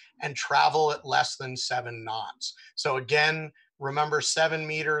 meters and travel at less than 7 knots. So again, remember 7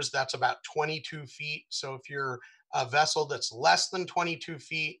 meters, that's about 22 feet. So if you're a vessel that's less than 22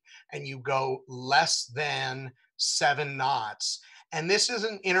 feet and you go less than 7 knots, and this is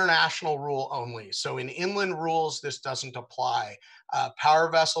an international rule only. So in inland rules, this doesn't apply. Power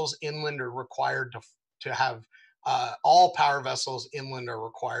vessels inland are required to have all power vessels inland are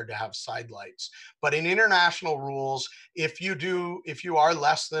required to have side lights. But in international rules, if you are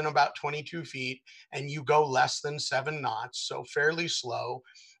less than about 22 feet and you go less than 7 knots, so fairly slow,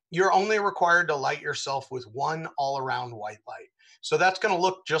 you're only required to light yourself with one all-around white light. So that's going to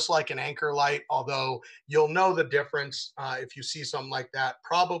look just like an anchor light, although you'll know the difference if you see something like that,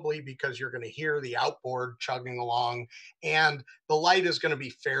 probably because you're going to hear the outboard chugging along, and the light is going to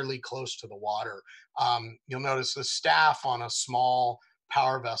be fairly close to the water. You'll notice the staff on a small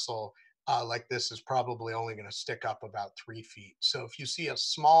power vessel like this is probably only going to stick up about 3 feet. So if you see a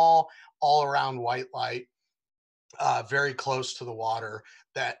small all around white light very close to the water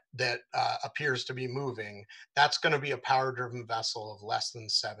that appears to be moving, that's going to be a power driven vessel of less than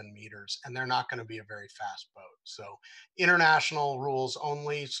 7 meters, and they're not going to be a very fast boat. So international rules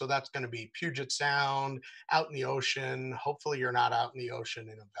only. So that's going to be Puget Sound, out in the ocean. Hopefully you're not out in the ocean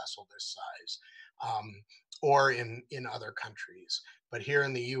in a vessel this size, or in other countries. But here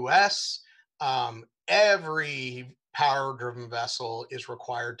in the US, every power driven vessel is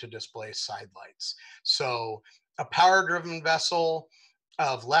required to display side lights. So a power driven vessel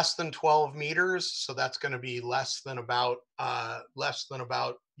of less than 12 meters, so that's going to be less than about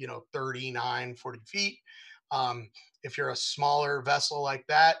 39, 40 feet. If you're a smaller vessel like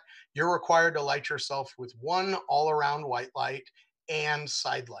that, you're required to light yourself with one all around white light and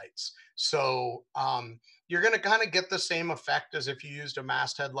side lights. So you're going to kind of get the same effect as if you used a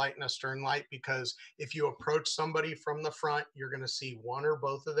masthead light and a stern light, because if you approach somebody from the front, you're going to see one or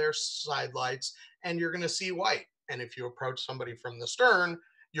both of their side lights and you're going to see white. And if you approach somebody from the stern,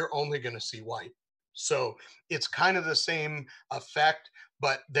 you're only going to see white. So it's kind of the same effect,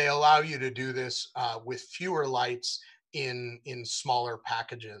 but they allow you to do this with fewer lights in smaller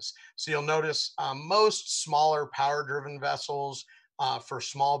packages. So you'll notice most smaller power driven vessels for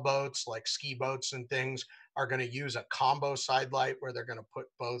small boats like ski boats and things are going to use a combo side light, where they're going to put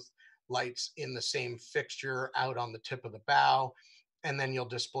both lights in the same fixture out on the tip of the bow, and then you'll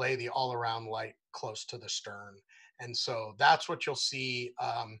display the all around light close to the stern. And so that's what you'll see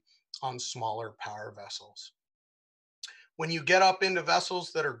on smaller power vessels. When you get up into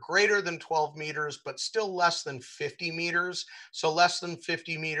vessels that are greater than 12 meters, but still less than 50 meters, so less than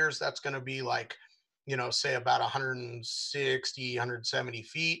 50 meters, that's going to be like, say about 160, 170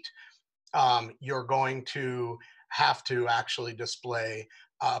 feet, you're going to have to actually display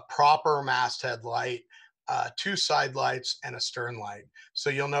a proper masthead light, two side lights, and a stern light. So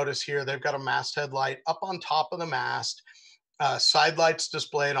you'll notice here they've got a masthead light up on top of the mast, side lights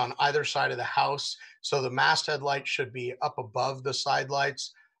displayed on either side of the house. So the masthead light should be up above the side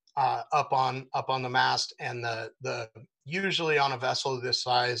lights, up on the mast, and the usually on a vessel of this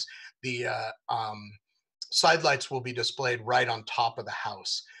size, the side lights will be displayed right on top of the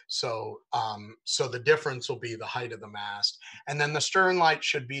house. So the difference will be the height of the mast. And then the stern light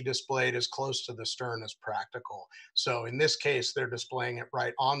should be displayed as close to the stern as practical. So in this case, they're displaying it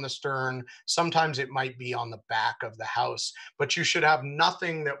right on the stern. Sometimes it might be on the back of the house, but you should have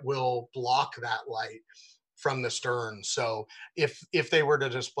nothing that will block that light from the stern. So if they were to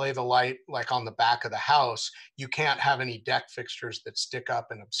display the light like on the back of the house, you can't have any deck fixtures that stick up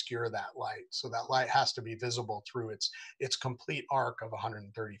and obscure that light. So that light has to be visible through its complete arc of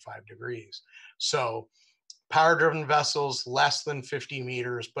 135 degrees. So power driven vessels less than 50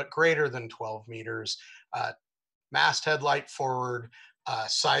 meters but greater than 12 meters, masthead light forward,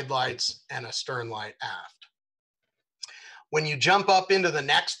 side lights, and a stern light aft. When you jump up into the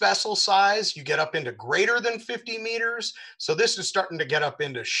next vessel size, you get up into greater than 50 meters. So this is starting to get up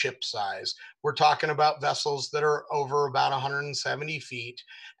into ship size. We're talking about vessels that are over about 170 feet.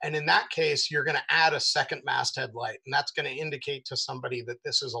 And in that case, you're going to add a second masthead light, and that's going to indicate to somebody that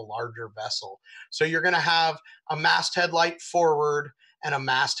this is a larger vessel. So you're going to have a masthead light forward and a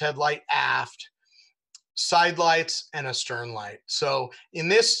masthead light aft, side lights, and a stern light. So in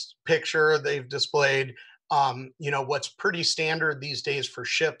this picture, they've displayed what's pretty standard these days for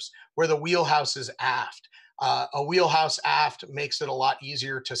ships, where the wheelhouse is aft. A wheelhouse aft makes it a lot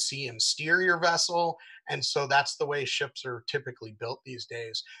easier to see and steer your vessel. And so that's the way ships are typically built these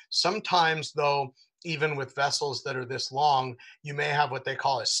days. Sometimes, though, even with vessels that are this long, you may have what they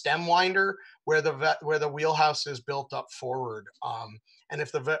call a stem winder, where the wheelhouse is built up forward. And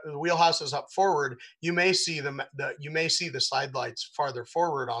if the wheelhouse is up forward, you may see the side lights farther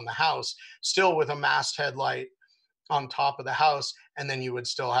forward on the house, still with a masthead light on top of the house, and then you would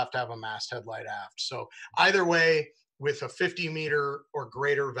still have to have a masthead light aft. So either way, with a 50-meter or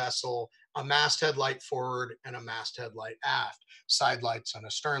greater vessel, a masthead light forward and a masthead light aft, side lights and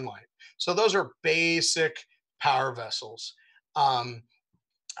a stern light. So those are basic power vessels.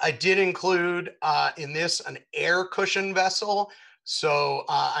 I did include in this an air cushion vessel. So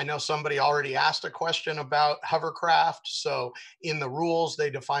I know somebody already asked a question about hovercraft. So in the rules, they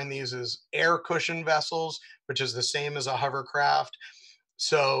define these as air cushion vessels, which is the same as a hovercraft.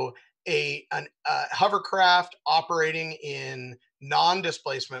 So a hovercraft operating in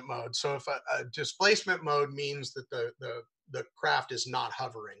non-displacement mode. So if a displacement mode means that the craft is not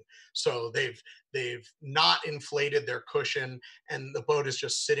hovering, so they've not inflated their cushion and the boat is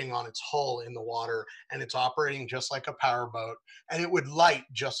just sitting on its hull in the water and it's operating just like a power boat and it would light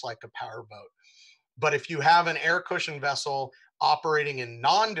just like a power boat. But if you have an air cushion vessel operating in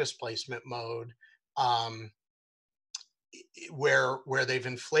non-displacement mode, um, where they've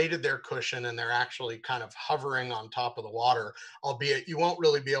inflated their cushion and they're actually kind of hovering on top of the water, albeit you won't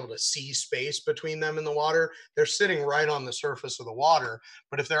really be able to see space between them in the water. They're sitting right on the surface of the water.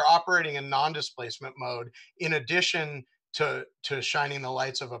 But if they're operating in non-displacement mode, in addition to shining the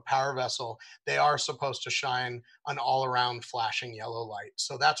lights of a power vessel, they are supposed to shine an all-around flashing yellow light.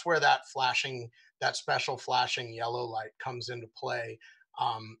 So that's where that special flashing yellow light comes into play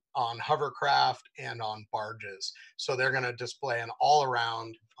on hovercraft and on barges. So they're going to display an all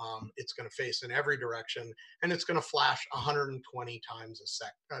around, it's going to face in every direction, and it's going to flash 120 times a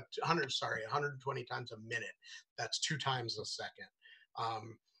sec, 120 times a minute. That's 2 times a second.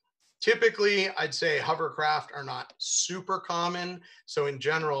 Typically, I'd say hovercraft are not super common. So in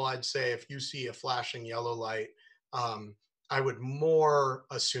general, I'd say if you see a flashing yellow light, I would more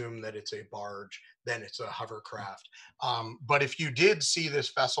assume that it's a barge than it's a hovercraft. But if you did see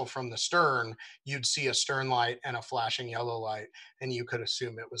this vessel from the stern, you'd see a stern light and a flashing yellow light, and you could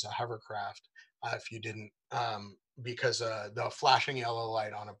assume it was a hovercraft if you didn't, because the flashing yellow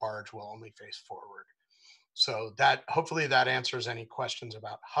light on a barge will only face forward. So that hopefully that answers any questions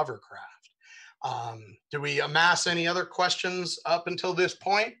about hovercraft. Do we amass any other questions up until this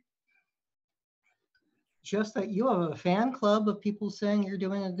point? Just that you have a fan club of people saying you're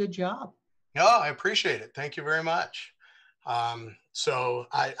doing a good job. No, I appreciate it. Thank you very much. So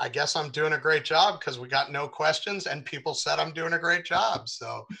I guess I'm doing a great job because we got no questions and people said I'm doing a great job.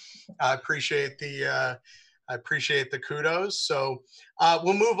 So I appreciate the kudos. So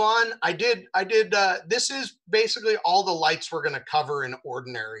we'll move on. This is basically all the lights we're going to cover in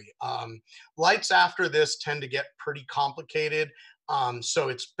ordinary. Lights after this tend to get pretty complicated. So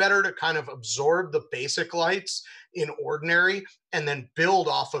it's better to kind of absorb the basic lights in ordinary and then build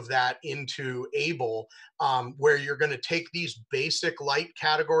off of that into able, where you're going to take these basic light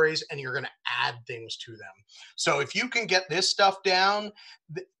categories and you're going to add things to them. So if you can get this stuff down,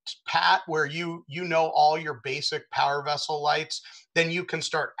 Pat, where you know all your basic power vessel lights, then you can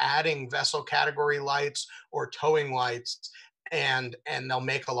start adding vessel category lights or towing lights, and they'll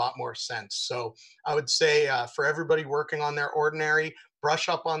make a lot more sense. So I would say for everybody working on their ordinary, brush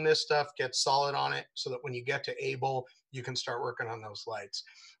up on this stuff, get solid on it, so that when you get to able, you can start working on those lights.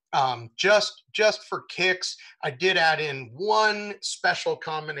 Just for kicks, I did add in one special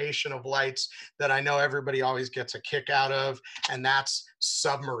combination of lights that I know everybody always gets a kick out of, and that's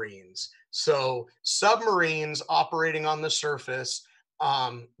submarines. So submarines operating on the surface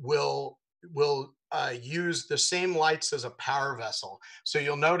will use the same lights as a power vessel. So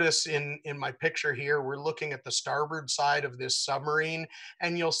you'll notice in my picture here, we're looking at the starboard side of this submarine,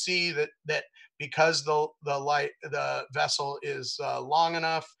 and you'll see that because the vessel is long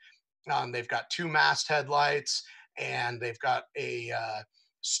enough, they've got two masthead lights and they've got a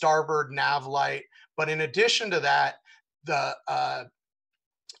starboard nav light. But in addition to that, the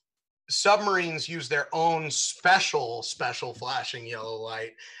submarines use their own special flashing yellow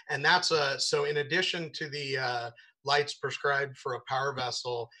light, and so in addition to the lights prescribed for a power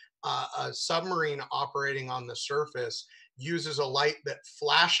vessel, a submarine operating on the surface uses a light that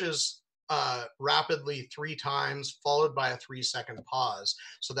flashes rapidly 3 times, followed by a 3-second pause.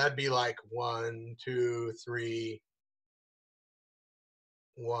 So that'd be like 1, 2, 3,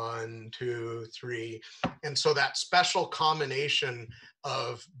 1, 2, 3. And so that special combination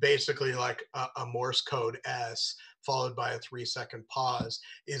of basically like a Morse code S followed by a 3-second pause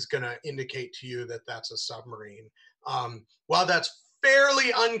is going to indicate to you that that's a submarine. While that's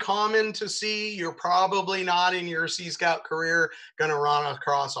fairly uncommon to see, you're probably not in your Sea Scout career going to run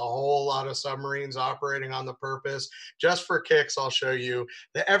across a whole lot of submarines operating on the purpose. Just for kicks, I'll show you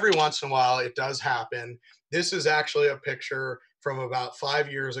that every once in a while it does happen. This is actually a picture from about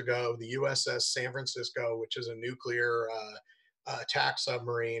 5 years ago, the USS San Francisco, which is a nuclear attack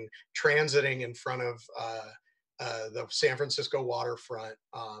submarine, transiting in front of the San Francisco waterfront.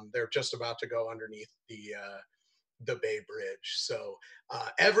 They're just about to go underneath the Bay Bridge. So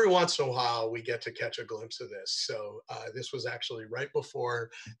every once in a while, we get to catch a glimpse of this. So this was actually right before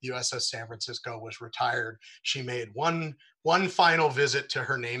the USS San Francisco was retired. She made one final visit to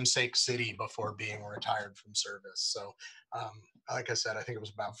her namesake city before being retired from service. So like I said, I think it was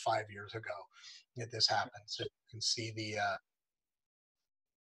about 5 years ago that this happened. So you can see the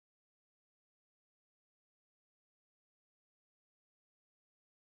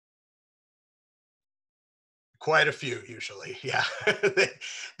Quite a few usually, yeah.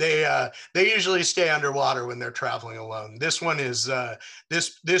 They usually stay underwater when they're traveling alone. This one is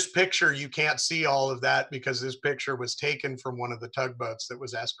this picture, you can't see all of that because this picture was taken from one of the tugboats that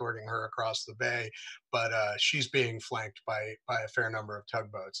was escorting her across the bay. But she's being flanked by a fair number of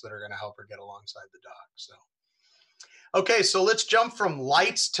tugboats that are going to help her get alongside the dock. So okay, so let's jump from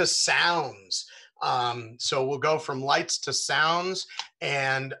lights to sounds. So we'll go from lights to sounds,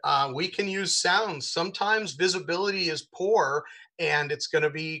 and we can use sounds. Sometimes visibility is poor, and it's going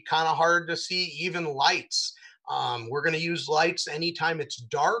to be kind of hard to see even lights. We're going to use lights anytime it's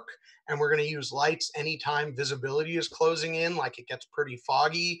dark, and we're going to use lights anytime visibility is closing in, like it gets pretty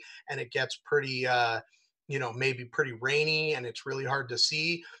foggy and it gets pretty, maybe pretty rainy and it's really hard to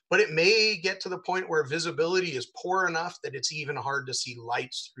see. But it may get to the point where visibility is poor enough that it's even hard to see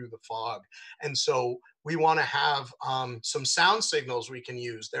lights through the fog. And so we want to have some sound signals we can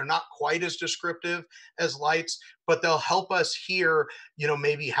use. They're not quite as descriptive as lights, but they'll help us hear,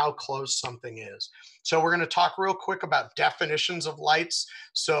 maybe how close something is. So we're going to talk real quick about definitions of lights.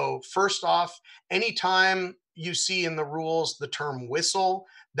 So first off, anytime you see in the rules the term whistle,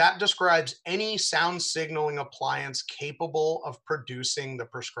 that describes any sound signaling appliance capable of producing the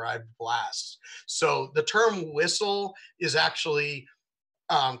prescribed blasts. So the term whistle is actually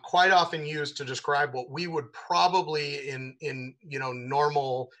quite often used to describe what we would probably in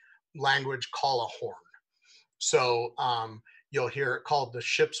normal language call a horn. So you'll hear it called the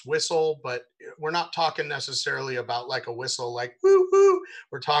ship's whistle, but we're not talking necessarily about like a whistle like woo woo.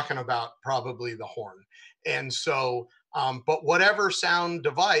 We're talking about probably the horn. And so, but whatever sound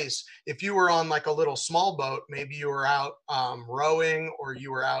device, if you were on like a little small boat, maybe you were out rowing or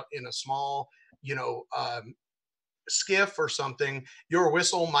you were out in a small, you know, skiff or something, your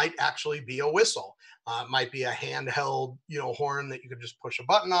whistle might actually be a whistle. It might be a handheld, horn that you could just push a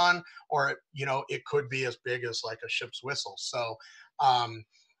button on, or it could be as big as like a ship's whistle. So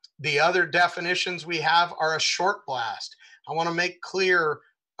the other definitions we have are a short blast. I want to make clear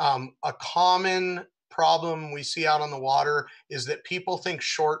a common problem we see out on the water is that people think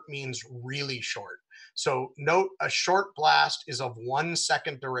short means really short. So note a short blast is of 1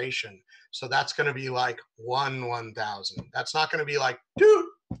 second duration. So that's going to be like 1/1000. That's not going to be like toot.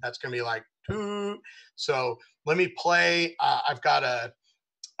 That's going to be like toot. So let me play. I've got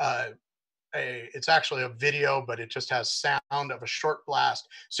it's actually a video, but it just has sound of a short blast.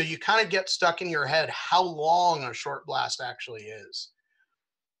 So you kind of get stuck in your head how long a short blast actually is.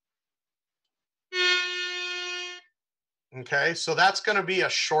 Okay, so that's going to be a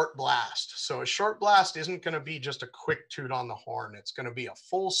short blast. So a short blast isn't going to be just a quick toot on the horn. It's going to be a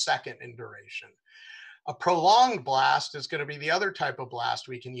full second in duration. A prolonged blast is going to be the other type of blast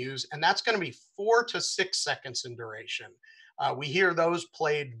we can use, and that's going to be 4 to 6 seconds in duration. We hear those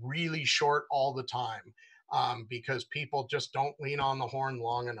played really short all the time because people just don't lean on the horn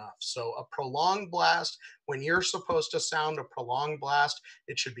long enough. So a prolonged blast, when you're supposed to sound a prolonged blast,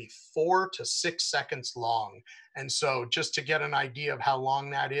 it should be 4 to 6 seconds long. And so just to get an idea of how long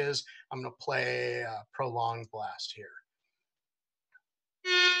that is, I'm going to play a prolonged blast here.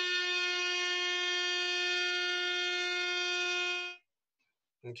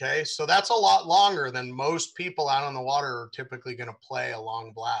 Okay, so that's a lot longer than most people out on the water are typically going to play a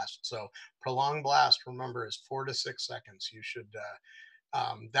long blast. So prolonged blast, remember, is 4 to 6 seconds. You should,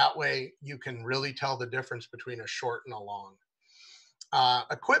 that way you can really tell the difference between a short and a long.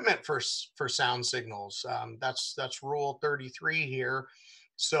 Equipment for sound signals, that's rule 33 here.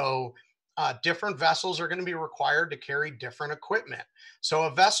 So different vessels are going to be required to carry different equipment. So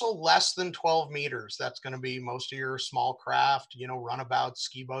a vessel less than 12 meters, that's going to be most of your small craft, runabouts,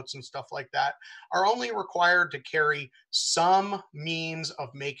 ski boats and stuff like that, are only required to carry some means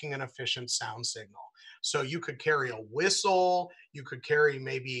of making an efficient sound signal. So you could carry a whistle, you could carry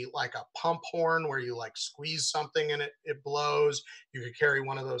maybe like a pump horn where you like squeeze something and it blows. You could carry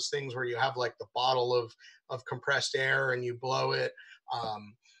one of those things where you have like the bottle of compressed air and you blow it.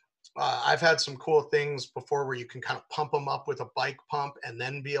 I've had some cool things before where you can kind of pump them up with a bike pump and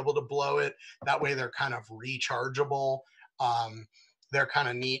then be able to blow it. That way they're kind of rechargeable. They're kind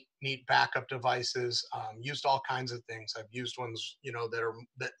of neat backup devices. Used all kinds of things. I've used ones,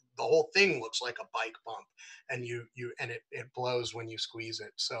 that the whole thing looks like a bike pump, and it blows when you squeeze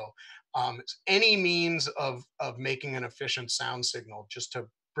it. So it's any means of making an efficient sound signal, just to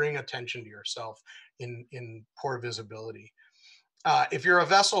bring attention to yourself in poor visibility. If you're a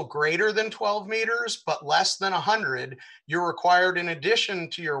vessel greater than 12 meters, but less than 100, you're required, in addition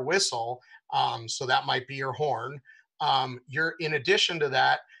to your whistle, so that might be your horn, in addition to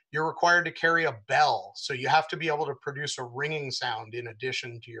that, you're required to carry a bell. So you have to be able to produce a ringing sound in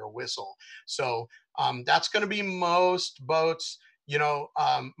addition to your whistle. So that's going to be most boats,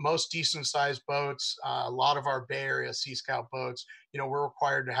 most decent sized boats. A lot of our Bay Area Sea Scout boats, we're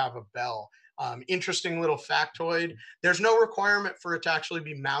required to have a bell. Interesting little factoid, there's no requirement for it to actually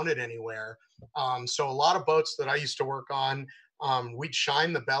be mounted anywhere. So a lot of boats that I used to work on, we'd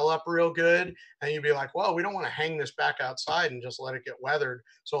shine the bell up real good, and you'd be like, well, we don't want to hang this back outside and just let it get weathered.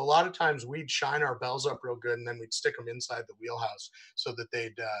 So a lot of times we'd shine our bells up real good, and then we'd stick them inside the wheelhouse so that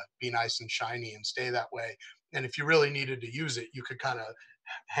they'd be nice and shiny and stay that way. And if you really needed to use it, you could kind of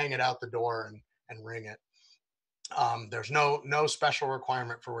hang it out the door and ring it. There's no special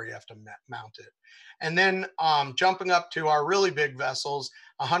requirement for where you have to mount it. And then jumping up to our really big vessels,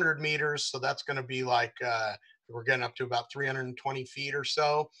 100 meters. So that's going to be like, we're getting up to about 320 feet or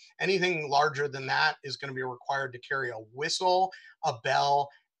so. Anything larger than that is going to be required to carry a whistle, a bell,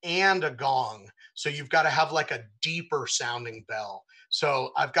 and a gong. So you've got to have like a deeper sounding bell.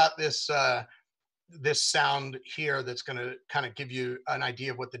 So I've got this sound here that's going to kind of give you an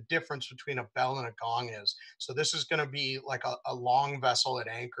idea of what the difference between a bell and a gong is. So this is going to be like a long vessel at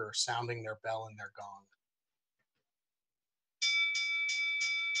anchor sounding their bell and their gong.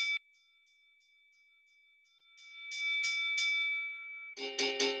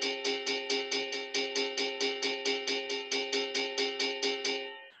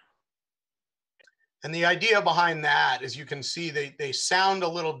 And the idea behind that is, you can see they sound a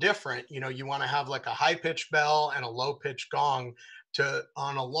little different. You want to have like a high pitched bell and a low pitched gong.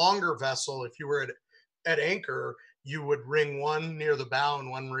 On a longer vessel, if you were at anchor, you would ring one near the bow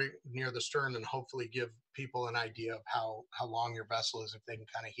and one near the stern, and hopefully give people an idea of how long your vessel is, if they can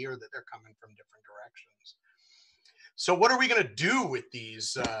kind of hear that they're coming from different directions. So what are we going to do with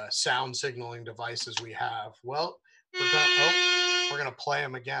these sound signaling devices we have? Well, we're gonna play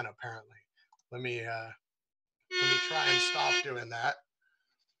them again, apparently. Let me try and stop doing that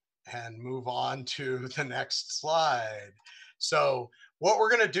and move on to the next slide. So what we're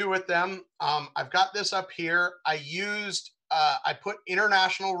going to do with them, I've got this up here. I put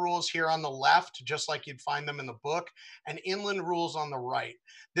international rules here on the left, just like you'd find them in the book, and inland rules on the right.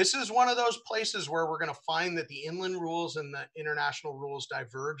 This is one of those places where we're going to find that the inland rules and the international rules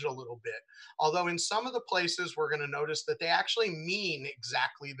diverge a little bit. Although in some of the places, we're going to notice that they actually mean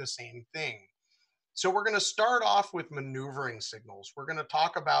exactly the same thing. So we're going to start off with maneuvering signals. We're going to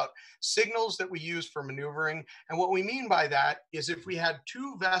talk about signals that we use for maneuvering. And what we mean by that is, if we had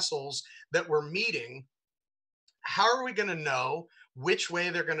two vessels that were meeting, how are we going to know which way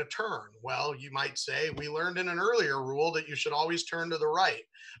they're going to turn? Well, you might say, we learned in an earlier rule that you should always turn to the right.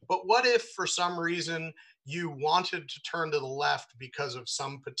 But what if for some reason you wanted to turn to the left because of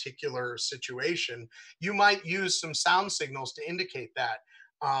some particular situation? You might use some sound signals to indicate that.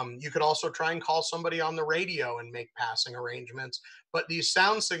 You could also try and call somebody on the radio and make passing arrangements. But these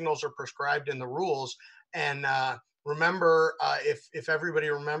sound signals are prescribed in the rules. And remember, if everybody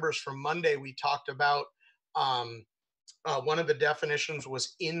remembers from Monday, we talked about one of the definitions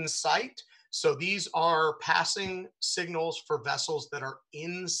was in sight. So these are passing signals for vessels that are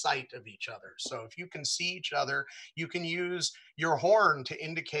in sight of each other. So if you can see each other, you can use your horn to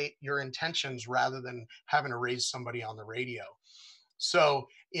indicate your intentions rather than having to raise somebody on the radio. So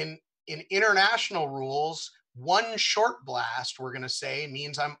in international rules, one short blast, we're going to say,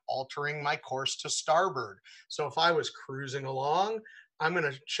 means I'm altering my course to starboard. So if I was cruising along, I'm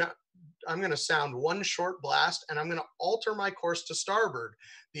going to sound one short blast, and I'm going to alter my course to starboard.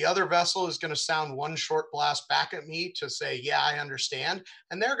 The other vessel is going to sound one short blast back at me to say, yeah, I understand.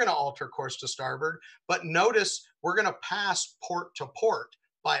 And they're going to alter course to starboard. But notice, we're going to pass port to port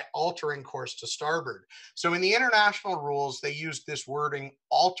by altering course to starboard. So in the international rules, they use this wording,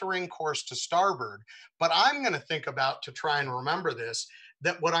 altering course to starboard. But I'm going to think about, to try and remember this,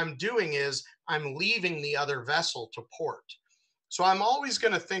 that what I'm doing is I'm leaving the other vessel to port. So I'm always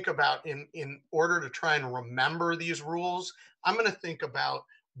going to think about, in order to try and remember these rules, I'm going to think about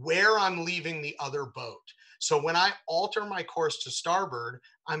where I'm leaving the other boat. So when I alter my course to starboard,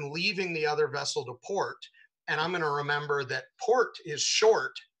 I'm leaving the other vessel to port. And I'm going to remember that port is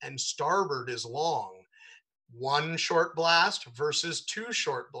short and starboard is long. One short blast versus two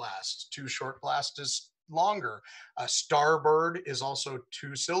short blasts. Two short blasts is longer. Starboard is also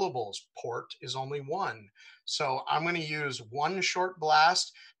two syllables. Port is only one. So I'm going to use one short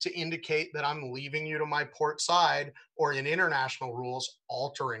blast to indicate that I'm leaving you to my port side, or in international rules,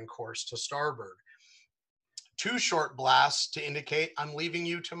 altering course to starboard. Two short blasts to indicate I'm leaving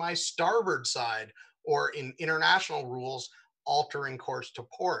you to my starboard side, or in international rules, altering course to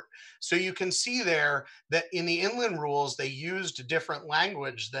port. So you can see there that in the inland rules, they used different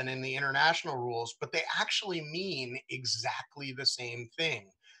language than in the international rules, but they actually mean exactly the same thing.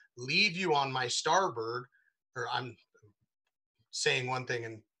 Leave you on my starboard, or I'm saying one thing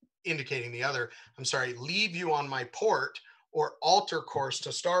and indicating the other. I'm sorry, leave you on my port or alter course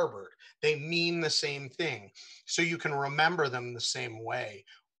to starboard. They mean the same thing. So you can remember them the same way.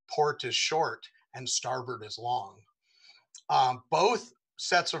 Port is short and starboard is long. Both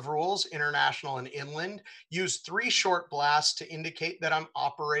sets of rules, international and inland, use 3 short blasts to indicate that I'm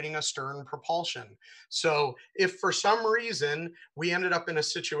operating a stern propulsion. So if for some reason we ended up in a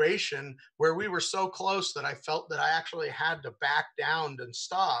situation where we were so close that I felt that I actually had to back down and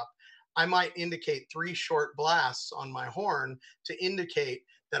stop, I might indicate 3 short blasts on my horn to indicate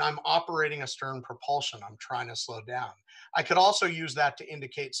that I'm operating a stern propulsion. I'm trying to slow down. I could also use that to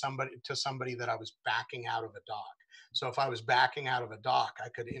indicate somebody that I was backing out of a dock. So if I was backing out of a dock, I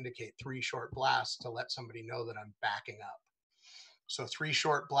could indicate 3 short blasts to let somebody know that I'm backing up. So 3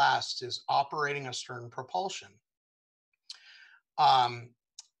 short blasts is operating a stern propulsion. Um,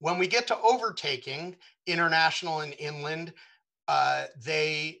 when we get to overtaking, international and inland,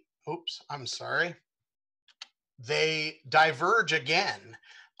 they diverge again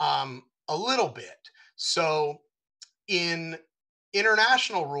a little bit. So in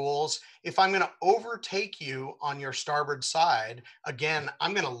international rules, if I'm going to overtake you on your starboard side, again,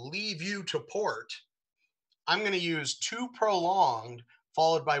 I'm going to leave you to port. I'm going to use 2 prolonged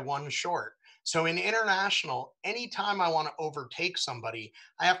followed by 1 short. So in international, anytime I want to overtake somebody,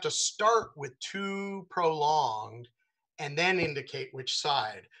 I have to start with 2 prolonged and then indicate which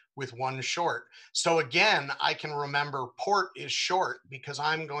side with 1 short. So again, I can remember port is short because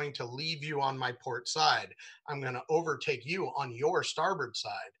I'm going to leave you on my port side. I'm going to overtake you on your starboard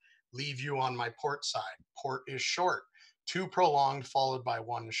side, leave you on my port side. Port is short. 2 prolonged followed by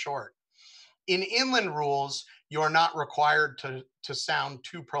 1 short. In inland rules, you're not required to sound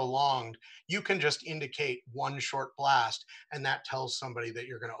 2 prolonged. You can just indicate 1 short blast, and that tells somebody that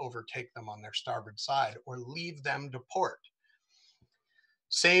you're going to overtake them on their starboard side or leave them to port.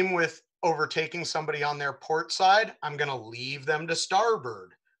 Same with overtaking somebody on their port side. I'm going to leave them to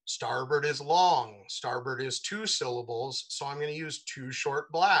starboard. Starboard is long. Starboard is 2 syllables, so I'm going to use 2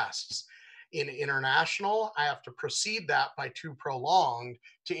 short blasts. In international, I have to precede that by 2 prolonged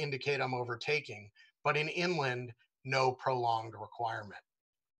to indicate I'm overtaking. But in inland, no prolonged requirement.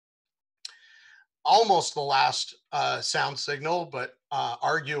 Almost the last sound signal, but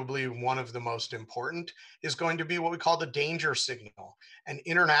arguably one of the most important, is going to be what we call the danger signal. And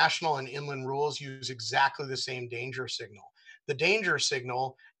international and inland rules use exactly the same danger signal. The danger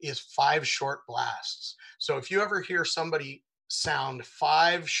signal is 5 short blasts. So if you ever hear somebody sound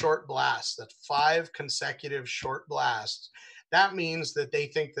 5 short blasts, that's 5 consecutive short blasts, that means that they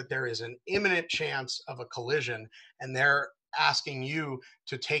think that there is an imminent chance of a collision, and they're asking you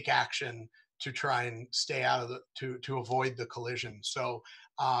to take action to try and stay out of to avoid the collision. So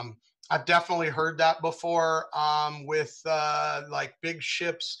I've definitely heard that before with like big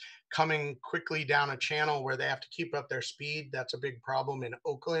ships coming quickly down a channel where they have to keep up their speed. That's a big problem in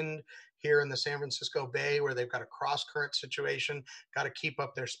Oakland, here in the San Francisco Bay, where they've got a cross current situation, got to keep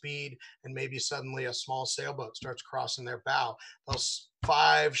up their speed, and maybe suddenly a small sailboat starts crossing their bow. Those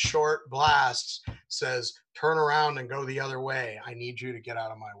 5 short blasts says, turn around and go the other way. I need you to get out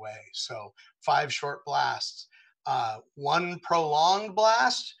of my way. So 5 short blasts. 1 prolonged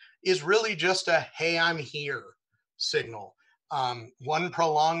blast is really just a, hey, I'm here signal. 1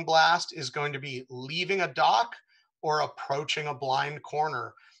 prolonged blast is going to be leaving a dock or approaching a blind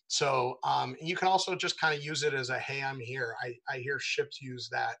corner. So you can also just kind of use it as a, hey, I'm here. I hear ships use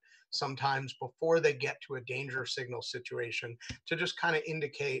that sometimes before they get to a danger signal situation to just kind of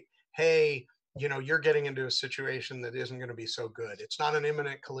indicate, hey, you know, you're getting into a situation that isn't going to be so good. It's not an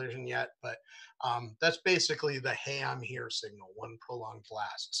imminent collision yet, but that's basically the hey, I'm here signal, 1 prolonged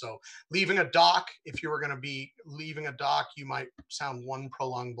blast. So leaving a dock, if you were going to be leaving a dock, you might sound 1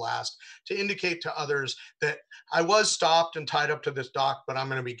 prolonged blast to indicate to others that I was stopped and tied up to this dock, but I'm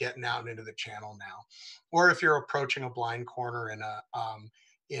going to be getting out into the channel now. Or if you're approaching a blind corner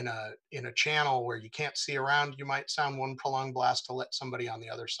in a channel where you can't see around, you might sound 1 prolonged blast to let somebody on the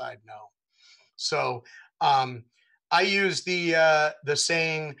other side know. So I use the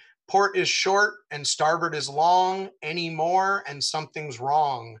saying, port is short and starboard is long, any more and something's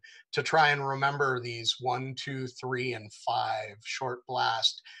wrong, to try and remember these 1, 2, 3, and 5 short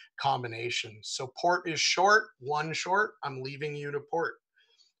blast combinations. So port is short, 1 short, I'm leaving you to port.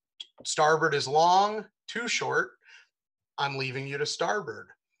 Starboard is long, 2 short, I'm leaving you to starboard.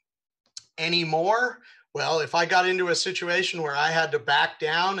 Anymore? Well, if I got into a situation where I had to back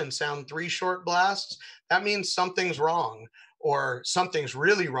down and sound 3 short blasts, that means something's wrong, or something's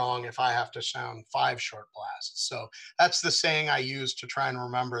really wrong if I have to sound 5 short blasts. So that's the saying I use to try and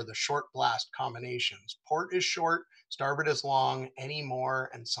remember the short blast combinations. Port is short, starboard is long, any more,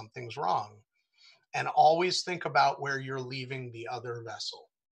 and something's wrong. And always think about where you're leaving the other vessel.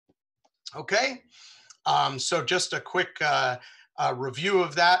 Okay, so just a quick review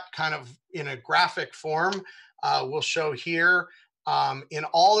of that kind of in a graphic form. We'll show here in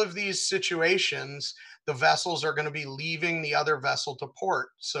all of these situations, the vessels are going to be leaving the other vessel to port.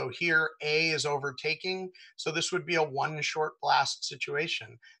 So here A is overtaking. So this would be a 1 short blast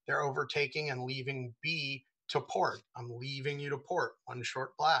situation. They're overtaking and leaving B to port. I'm leaving you to port, 1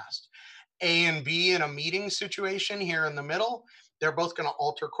 short blast. A and B in a meeting situation here in the middle, they're both going to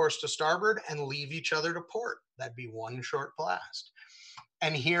alter course to starboard and leave each other to port. That'd be 1 short blast.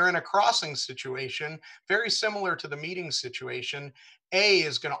 And here in a crossing situation, very similar to the meeting situation, A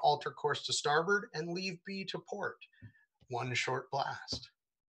is going to alter course to starboard and leave B to port. 1 short blast.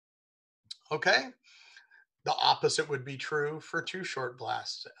 Okay. The opposite would be true for 2 short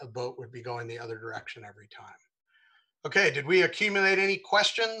blasts. A boat would be going the other direction every time. Okay, did we accumulate any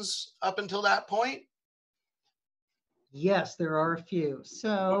questions up until that point? Yes, there are a few.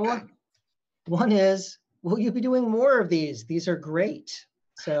 So okay. One is, will you be doing more of these? These are great.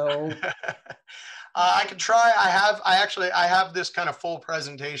 So I can try. I have this kind of full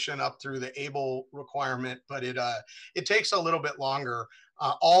presentation up through the ABLE requirement, but it takes a little bit longer.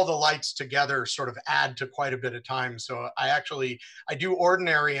 All the lights together sort of add to quite a bit of time. So I do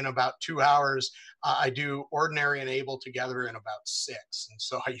ordinary in about 2 hours. I do ordinary and ABLE together in about 6. And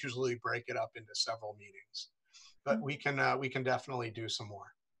so I usually break it up into several meetings, but we can definitely do some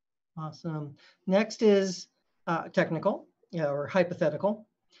more. Awesome. Next is technical, or hypothetical.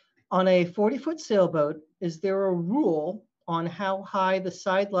 On a 40-foot sailboat, is there a rule on how high the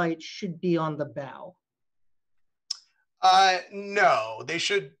side lights should be on the bow? No, they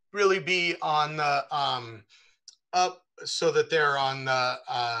should really be on the up so that they're on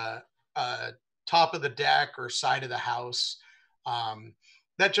the top of the deck or side of the house.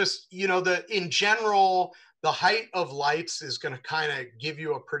 That just, in general, the height of lights is going to kind of give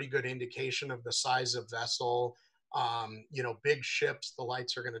you a pretty good indication of the size of vessel. Big ships, the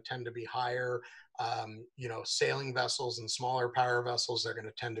lights are going to tend to be higher. Sailing vessels and smaller power vessels, they're going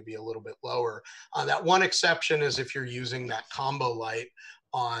to tend to be a little bit lower. That one exception is if you're using that combo light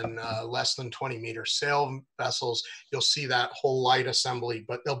on less than 20-meter sail vessels, you'll see that whole light assembly,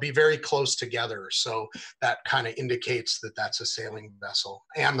 but they'll be very close together. So that kind of indicates that that's a sailing vessel,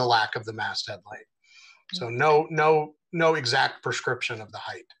 and the lack of the masthead light. So no exact prescription of the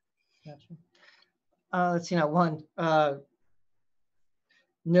height. Gotcha. Let's see now, one.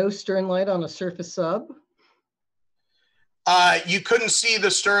 No stern light on a surface sub? You couldn't see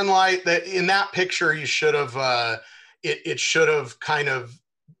the stern light. That in that picture, you should have. It should have kind of.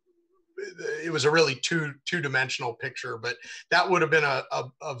 It was a really two-dimensional picture, but that would have been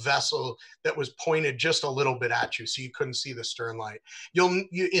a vessel that was pointed just a little bit at you, so you couldn't see the stern light.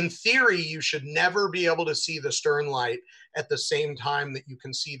 In theory, you should never be able to see the stern light at the same time that you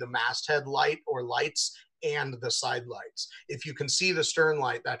can see the masthead light or lights and the side lights. If you can see the stern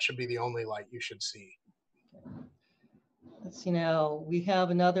light, that should be the only light you should see. Let's see now, we have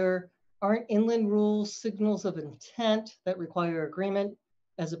another, aren't inland rules signals of intent that require agreement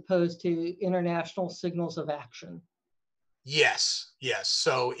as opposed to international signals of action? Yes.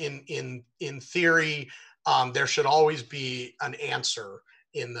 So in theory, there should always be an answer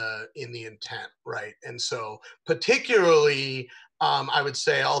in the intent, right? And so particularly, I would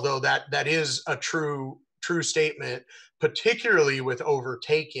say, although that is a true statement, particularly with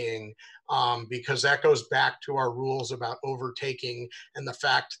overtaking, because that goes back to our rules about overtaking and the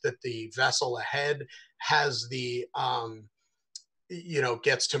fact that the vessel ahead has the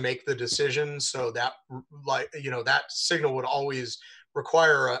gets to make the decision. So that that signal would always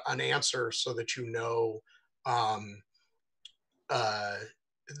require an answer so that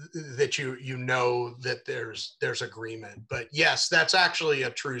that that there's agreement. But yes, that's actually a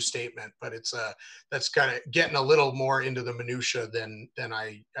true statement, but that's kind of getting a little more into the minutia than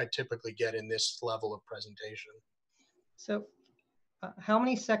I typically get in this level of presentation. So how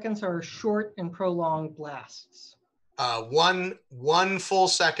many seconds are short and prolonged blasts? 1 full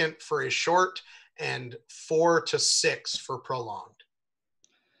second for a short and 4 to 6 for prolonged.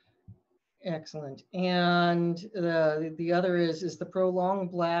 Excellent. And the other is the prolonged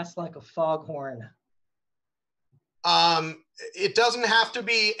blast like a foghorn? It doesn't have to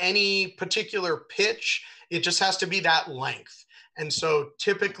be any particular pitch. It just has to be that length. And so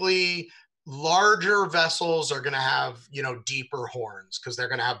typically larger vessels are going to have, you know, deeper horns because they're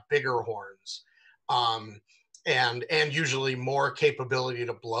going to have bigger horns. Um, and usually more capability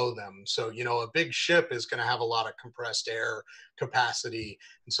to blow them. So, you know, a big ship is going to have a lot of compressed air capacity,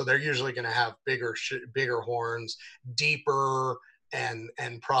 and so they're usually going to have bigger horns, deeper, and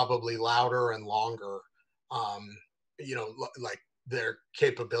probably louder and longer. Um, you know, like their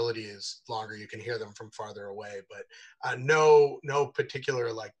capability is longer. You can hear them from farther away, but no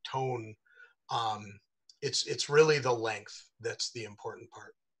particular like tone. um, it's really the length that's the important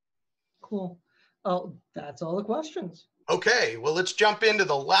part. Cool. Oh, that's all the questions. Okay, well, let's jump into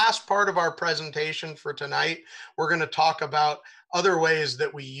the last part of our presentation for tonight. We're going to talk about other ways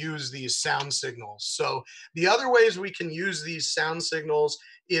that we use these sound signals. So the other ways we can use these sound signals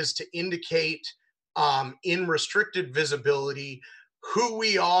is to indicate in restricted visibility who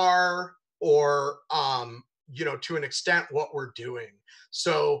we are, or you know, to an extent what we're doing.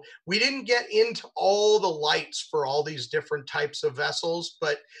 So we didn't get into all the lights for all these different types of vessels,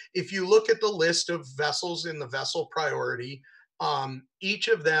 but if you look at the list of vessels in the vessel priority, each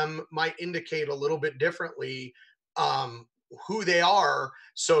of them might indicate a little bit differently um, who they are.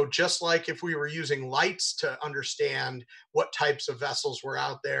 So just like if we were using lights to understand what types of vessels were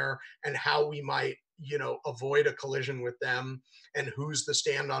out there and how we might, you know, avoid a collision with them, and who's the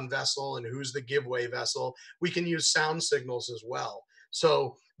stand-on vessel and who's the giveaway vessel, we can use sound signals as well.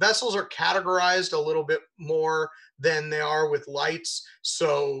 So vessels are categorized a little bit more than they are with lights.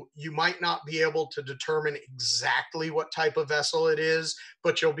 So you might not be able to determine exactly what type of vessel it is,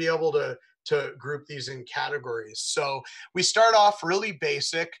 but you'll be able to group these in categories. So we start off really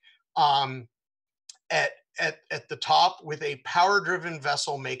basic um, at, at the top with a power driven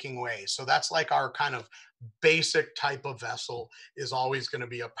vessel making way. So that's like our kind of basic type of vessel is always going to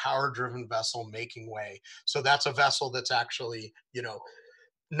be a power driven vessel making way. So that's a vessel that's actually, you know,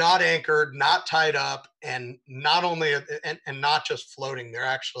 not anchored, not tied up, and not only and not just floating. They're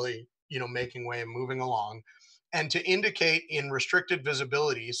actually, you know, making way and moving along. And to indicate in restricted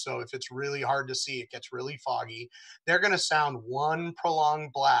visibility, so if it's really hard to see, it gets really foggy, they're going to sound one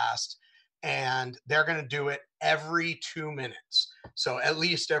prolonged blast, and they're going to do it every 2 minutes. So at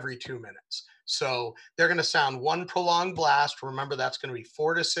least every 2 minutes. So they're going to sound one prolonged blast. Remember, that's going to be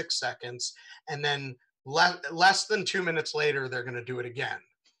 4 to 6 seconds. And then less than 2 minutes later, they're going to do it again,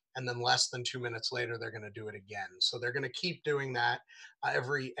 and then less than 2 minutes later they're going to do it again. So they're going to keep doing that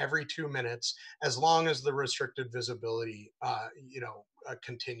every 2 minutes, as long as the restricted visibility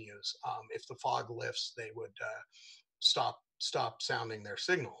continues. If the fog lifts, they would stop sounding their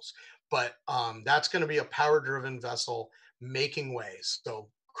signals. But that's going to be a power driven vessel making ways, so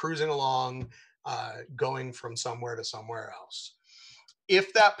cruising along, going from somewhere to somewhere else.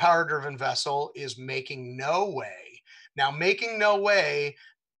 If that power driven vessel is making no way, now making no way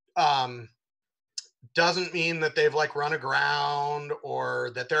um, doesn't mean that they've like run aground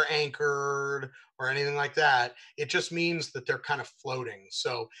or that they're anchored or anything like that. It just means that they're kind of floating.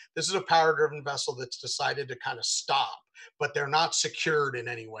 So this is a power driven vessel that's decided to kind of stop, but they're not secured in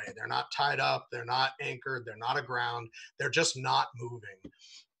any way. They're not tied up, they're not anchored, they're not aground, they're just not moving.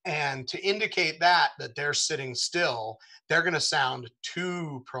 And to indicate that they're sitting still, they're going to sound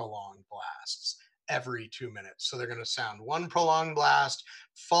two prolonged blasts every 2 minutes. So they're going to sound one prolonged blast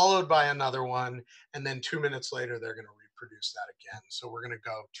followed by another one, and then 2 minutes later they're going to reproduce that again. So we're going to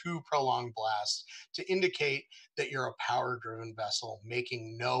go two prolonged blasts to indicate that you're a power driven vessel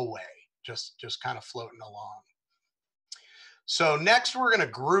making no way, just kind of floating along. So next we're going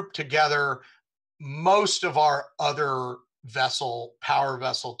to group together most of our other power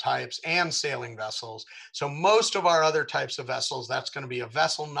vessel types and sailing vessels. So most of our other types of vessels, that's going to be a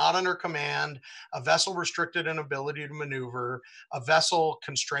vessel not under command, a vessel restricted in ability to maneuver, a vessel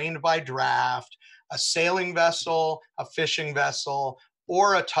constrained by draft, a sailing vessel, a fishing vessel,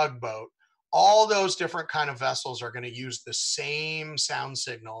 or a tugboat. All those different kind of vessels are going to use the same sound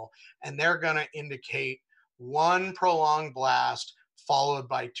signal, and they're going to indicate one prolonged blast followed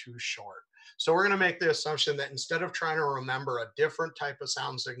by two short. So we're going to make the assumption that instead of trying to remember a different type of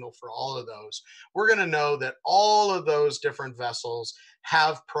sound signal for all of those, we're going to know that all of those different vessels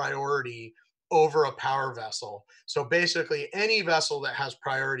have priority over a power vessel. So basically, any vessel that has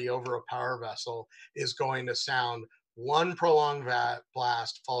priority over a power vessel is going to sound one prolonged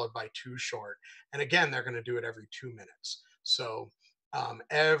blast followed by two short. And again, they're going to do it every 2 minutes. So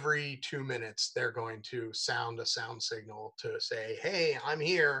every 2 minutes, they're going to sound a sound signal to say, hey, I'm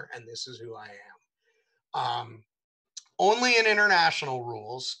here and this is who I am. Only in international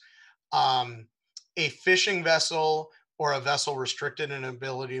rules, um, a fishing vessel or a vessel restricted in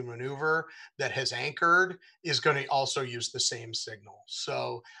ability to maneuver that has anchored is going to also use the same signal.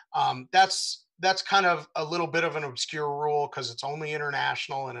 So that's kind of a little bit of an obscure rule because it's only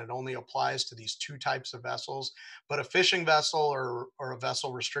international and it only applies to these two types of vessels. But a fishing vessel or a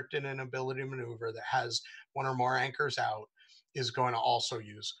vessel restricted in ability to maneuver that has one or more anchors out is going to also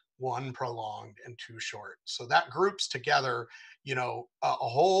use one prolonged and two short. So that groups together, a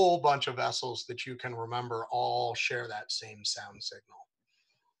whole bunch of vessels that you can remember all share that same sound signal.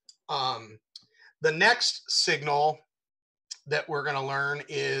 Um, the next signal that we're going to learn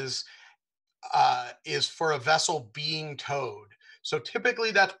is for a vessel being towed. So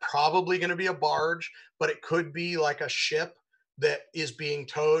typically that's probably going to be a barge, but it could be like a ship that is being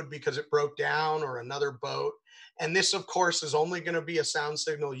towed because it broke down, or another boat. And this, of course, is only going to be a sound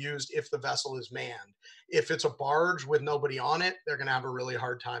signal used if the vessel is manned. If it's a barge with nobody on it, they're going to have a really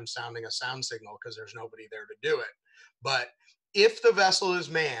hard time sounding a sound signal because there's nobody there to do it. But if the vessel is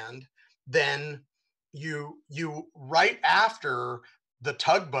manned, then you right after the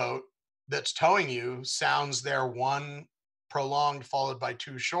tugboat that's towing you sounds their one prolonged followed by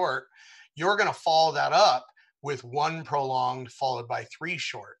two short, you're going to follow that up with one prolonged followed by three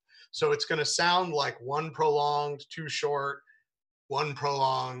short. So it's going to sound like one prolonged, two short, one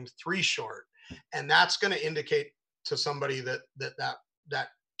prolonged, three short. And that's going to indicate to somebody that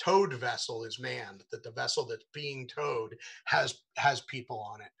towed vessel is manned, that the vessel that's being towed has people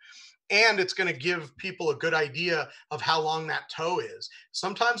on it. And it's going to give people a good idea of how long that tow is.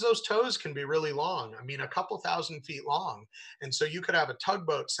 Sometimes those tows can be really long. I mean, a couple thousand feet long. And so you could have a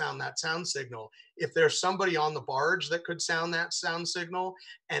tugboat sound that sound signal. If there's somebody on the barge that could sound that sound signal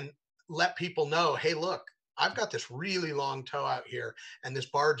and let people know, hey, look, I've got this really long tow out here, and this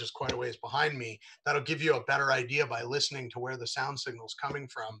barge is quite a ways behind me. That'll give you a better idea by listening to where the sound signal is coming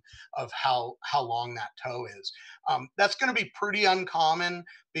from of how long that tow is. That's going to be pretty uncommon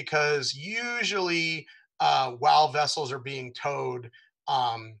because usually while vessels are being towed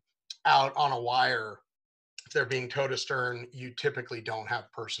out on a wire, if they're being towed astern, you typically don't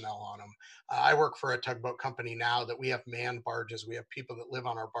have personnel on them. I work for a tugboat company now that we have manned barges. We have people that live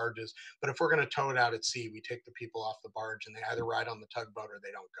on our barges, but if we're going to tow it out at sea, we take the people off the barge and they either ride on the tugboat or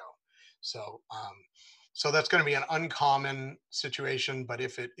they don't go. So that's going to be an uncommon situation, but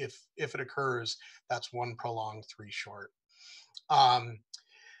if it occurs, that's one prolonged, three short.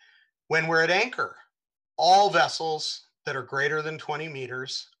 When we're at anchor, all vessels that are greater than 20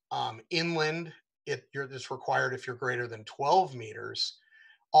 meters, inland, it's required if you're greater than 12 meters.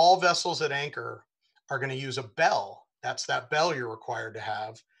 All vessels at anchor are going to use a bell. That's that bell you're required to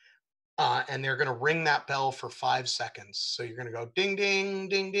have. And they're going to ring that bell for 5 seconds. So you're going to go ding, ding,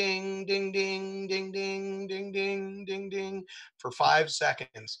 ding, ding, ding, ding, ding, ding, ding, ding, ding, ding for 5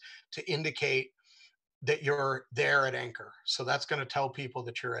 seconds to indicate that you're there at anchor. So that's going to tell people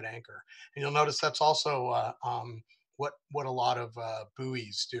that you're at anchor. And you'll notice that's also what a lot of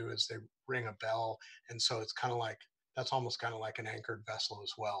buoys do is they ring a bell, and so it's kind of like that's almost kind of like an anchored vessel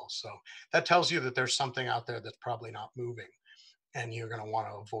as well. So that tells you that there's something out there that's probably not moving, and you're going to want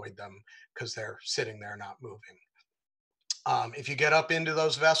to avoid them because they're sitting there not moving. If you get up into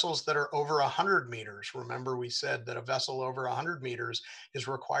those vessels that are over 100 meters, remember we said that a vessel over 100 meters is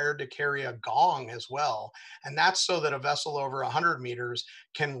required to carry a gong as well. And that's so that a vessel over 100 meters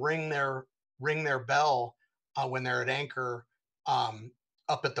can ring their bell when they're at anchor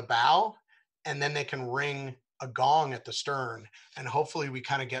up at the bow, and then they can ring a gong at the stern. And hopefully we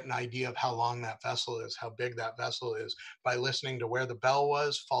kind of get an idea of how long that vessel is, how big that vessel is, by listening to where the bell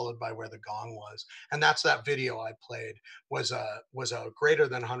was, followed by where the gong was. And that's that video I played was a greater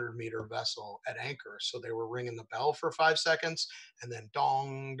than 100-meter vessel at anchor. So they were ringing the bell for 5 seconds, and then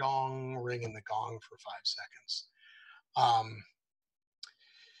dong dong ringing the gong for 5 seconds.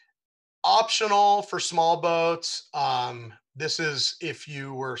 Optional for small boats. This is if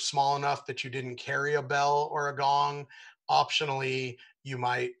you were small enough that you didn't carry a bell or a gong. Optionally, you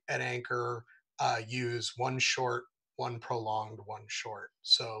might at anchor use one short, one prolonged, one short.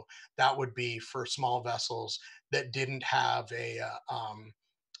 So that would be for small vessels that didn't have a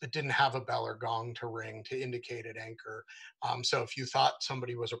bell or gong to ring to indicate at anchor. So if you thought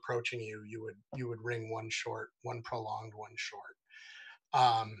somebody was approaching you, you would ring one short, one prolonged, one short.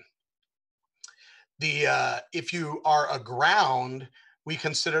 If you are aground, we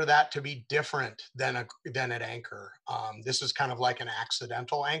consider that to be different than at anchor. This is kind of like an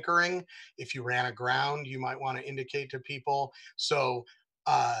accidental anchoring. If you ran aground, you might want to indicate to people. So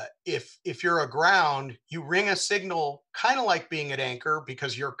if you're aground, you ring a signal kind of like being at anchor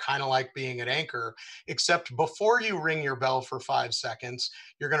because you're kind of like being at anchor, except before you ring your bell for 5 seconds,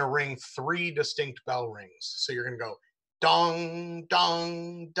 you're going to ring 3 distinct bell rings. So you're going to go dong,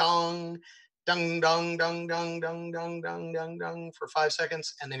 dong, dong, dong, dong, dong, dong, dong, dong, dong, dong, dong for 5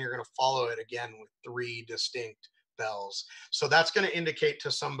 seconds. And then you're going to follow it again with 3 distinct bells. So that's going to indicate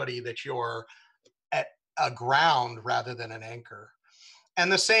to somebody that you're at a ground rather than an anchor.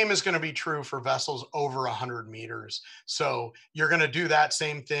 And the same is going to be true for vessels over 100 meters. So you're going to do that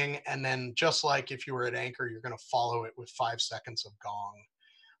same thing. And then just like if you were at anchor, you're going to follow it with 5 seconds of gong.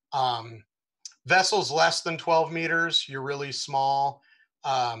 Um, Vessels less than 12 meters, you're really small.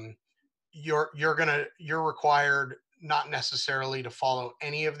 Um, you're required not necessarily to follow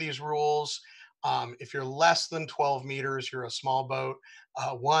any of these rules. If you're less than 12 meters, you're a small boat.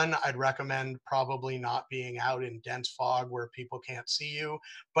 One, I'd recommend probably not being out in dense fog where people can't see you.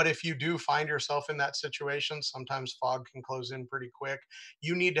 But if you do find yourself in that situation, sometimes fog can close in pretty quick.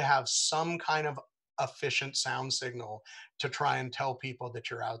 You need to have some kind of efficient sound signal to try and tell people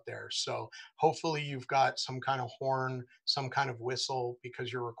that you're out there. So hopefully you've got some kind of horn, some kind of whistle,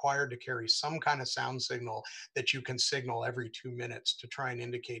 because you're required to carry some kind of sound signal that you can signal every 2 minutes to try and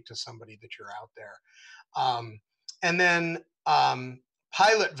indicate to somebody that you're out there. Um, and then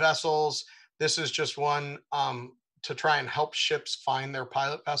pilot vessels, this is just one to try and help ships find their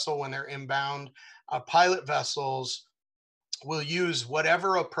pilot vessel when they're inbound. Pilot vessels will use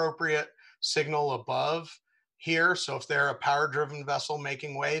whatever appropriate signal above here. So if they're a power driven vessel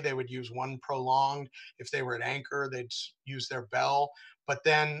making way, they would use one prolonged. If they were at anchor, they'd use their bell. But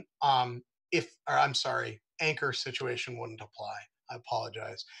then I'm sorry, anchor situation wouldn't apply. I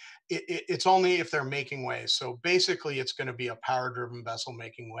apologize. It's only if they're making way. So basically, it's going to be a power driven vessel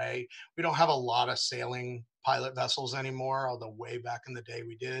making way. We don't have a lot of sailing pilot vessels anymore, although way back in the day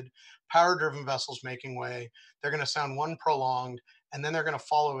we did. Power driven vessels making way, they're going to sound one prolonged, and then they're going to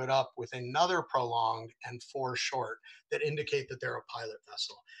follow it up with another prolonged and 4 short that indicate that they're a pilot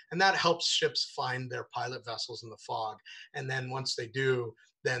vessel. And that helps ships find their pilot vessels in the fog. And then once they do,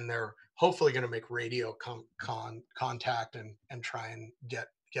 then they're hopefully going to make radio contact and try and get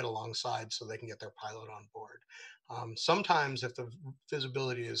alongside so they can get their pilot on board. Sometimes if the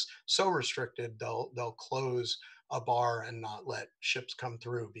visibility is so restricted, they'll close a bar and not let ships come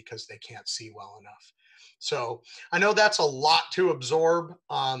through because they can't see well enough. So I know that's a lot to absorb.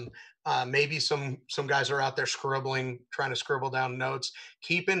 Maybe some guys are out there scribbling, trying to scribble down notes.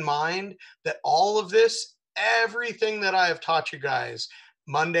 Keep in mind that all of this, everything that I have taught you guys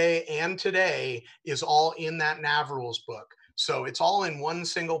Monday and today, is all in that Nav Rules book. So it's all in one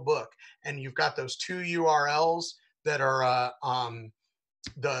single book, and you've got those 2 URLs that are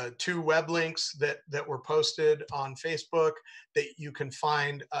the 2 web links that were posted on Facebook, that you can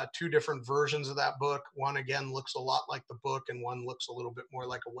find 2 different versions of that book. One again looks a lot like the book, and one looks a little bit more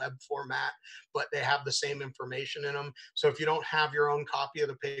like a web format, but they have the same information in them. So if you don't have your own copy of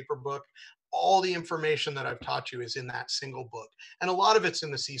the paper book, all the information that I've taught you is in that single book. And a lot of it's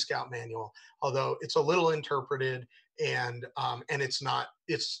in the Sea Scout manual, although it's a little interpreted, and it's not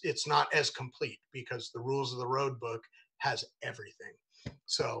as complete because the Rules of the Road book has everything.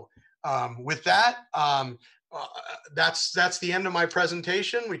 So with that, that's the end of my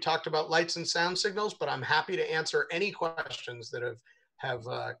presentation. We talked about lights and sound signals, but I'm happy to answer any questions that have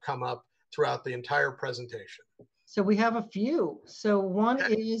come up throughout the entire presentation. So we have a few. So one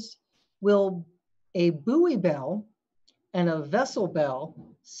is, will a buoy bell and a vessel bell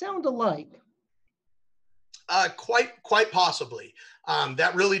sound alike? Quite possibly.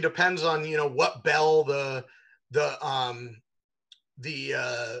 That really depends on what bell the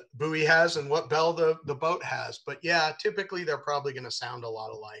buoy has and what bell the boat has. But yeah, typically they're probably going to sound a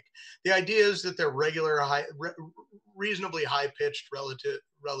lot alike. The idea is that they're reasonably high pitched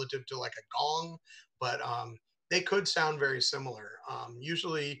relative to like a gong, but they could sound very similar.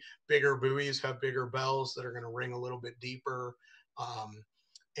 Usually bigger buoys have bigger bells that are going to ring a little bit deeper.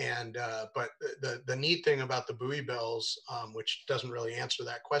 But the neat thing about the buoy bells, which doesn't really answer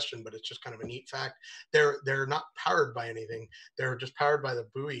that question, but it's just kind of a neat fact, they're not powered by anything. They're just powered by the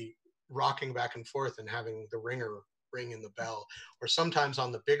buoy rocking back and forth and having the ringer ring in the bell. Or sometimes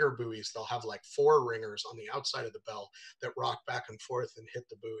on the bigger buoys, they'll have like 4 ringers on the outside of the bell that rock back and forth and hit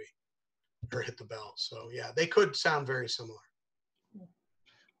the buoy or hit the bell. So yeah, they could sound very similar.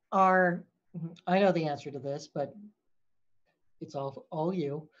 I know the answer to this, but it's all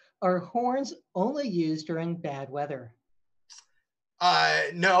you. Are horns only used during bad weather?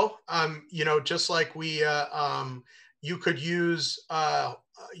 No, just like you could use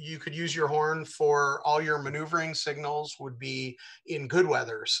your horn for all your maneuvering signals would be in good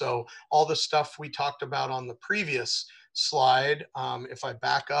weather. So all the stuff we talked about on the previous slide, if I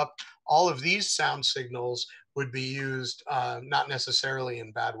back up, all of these sound signals would be used not necessarily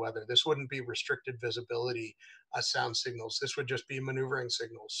in bad weather. This wouldn't be restricted visibility sound signals. This would just be maneuvering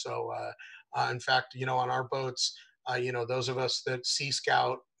signals. So in fact, on our boats, those of us that Sea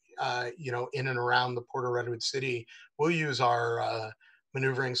Scout, in and around the Port of Redwood City, we'll use our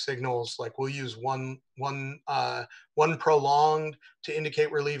maneuvering signals. Like we'll use one prolonged to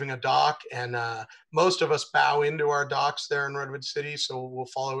indicate we're leaving a dock, and most of us bow into our docks there in Redwood City, so we'll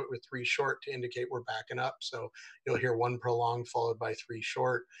follow it with 3 short to indicate we're backing up. So you'll hear 1 prolonged followed by 3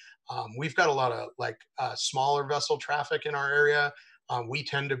 short. We've got a lot of smaller vessel traffic in our area. We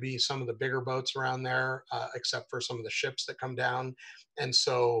tend to be some of the bigger boats around there, except for some of the ships that come down. And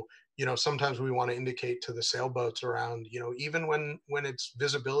so, sometimes we want to indicate to the sailboats around, even when its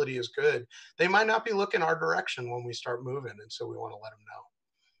visibility is good, they might not be looking our direction when we start moving. And so we want to let them know.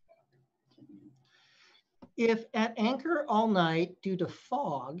 If at anchor all night due to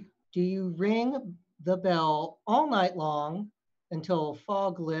fog, do you ring the bell all night long until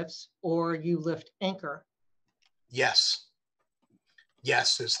fog lifts, or you lift anchor? Yes.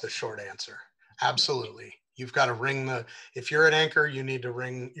 Yes is the short answer. Absolutely. You've got to if you're at anchor, you need to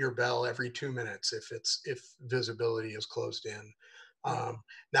ring your bell every 2 minutes if visibility is closed in.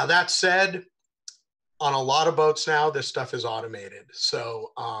 Now that said, on a lot of boats now, this stuff is automated.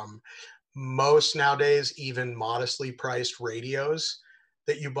 So most nowadays, even modestly priced radios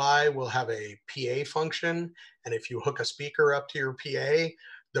that you buy will have a PA function. And if you hook a speaker up to your PA,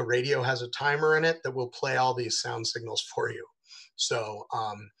 the radio has a timer in it that will play all these sound signals for you. So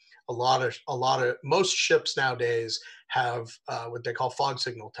most ships nowadays have what they call fog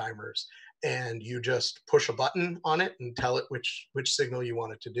signal timers, and you just push a button on it and tell it which signal you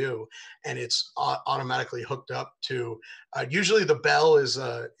want it to do, and it's automatically hooked up to. Usually, the bell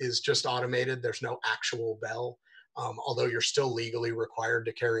is just automated. There's no actual bell. Although you're still legally required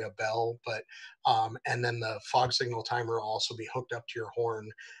to carry a bell, and then the fog signal timer will also be hooked up to your horn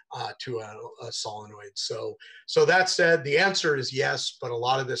to a solenoid. So that said, the answer is yes, but a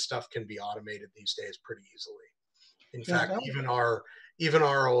lot of this stuff can be automated these days pretty easily. In fact, even our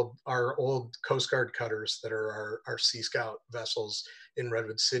old Coast Guard cutters that are our Sea Scout vessels in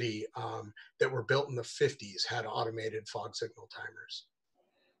Redwood City that were built in the 50s had automated fog signal timers.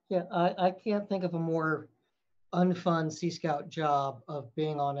 Yeah, I can't think of a more unfun Sea Scout job of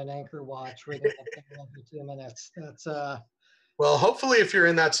being on an anchor watch ringing up every 2 minutes. That's well, hopefully if you're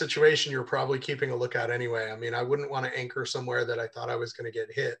in that situation, you're probably keeping a lookout anyway. I mean, I wouldn't want to anchor somewhere that I thought I was going to get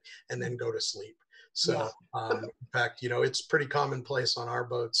hit and then go to sleep. So in fact, it's pretty commonplace on our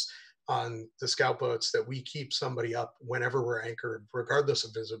boats, on the Scout boats, that we keep somebody up whenever we're anchored, regardless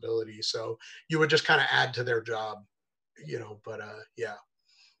of visibility. So you would just kind of add to their job, but yeah.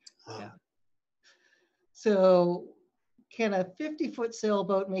 So can a 50-foot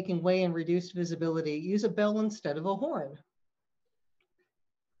sailboat making way in reduced visibility use a bell instead of a horn?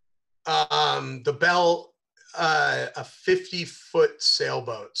 The bell, a 50-foot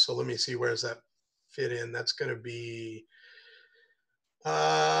sailboat. So let me see, where does that fit in? That's going to be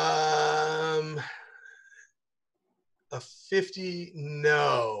a 50.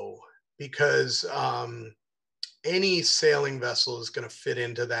 No, because any sailing vessel is going to fit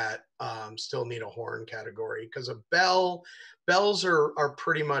into that still need a horn category, because bells are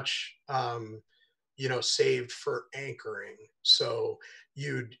pretty much saved for anchoring. So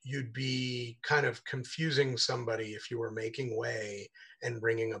you'd be kind of confusing somebody if you were making way and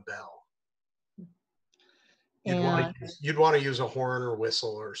ringing a bell. You'd want to use a horn or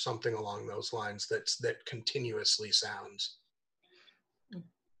whistle or something along those lines that continuously sounds.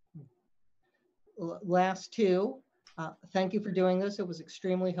 Last two. Thank you for doing this. It was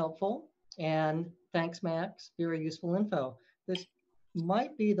extremely helpful. And thanks, Max. Very useful info. This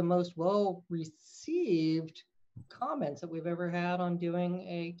might be the most well-received comments that we've ever had on doing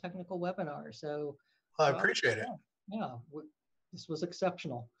a technical webinar. So I appreciate it. Yeah, this was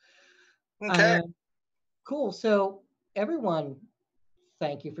exceptional. Okay. Cool. So everyone,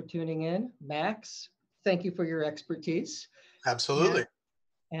 thank you for tuning in. Max, thank you for your expertise. Absolutely.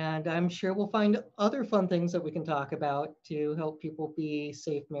 And I'm sure we'll find other fun things that we can talk about to help people be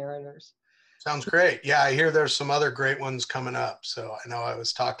safe mariners. Sounds great. Yeah, I hear there's some other great ones coming up. So I know I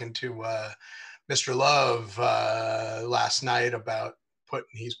was talking to Mr. Love last night about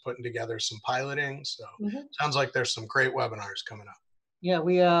he's putting together some piloting. So sounds like there's some great webinars coming up. Yeah,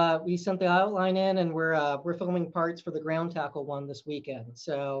 we sent the outline in, and we're filming parts for the ground tackle one this weekend.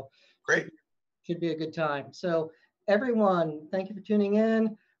 So great. Should be a good time. So everyone, thank you for tuning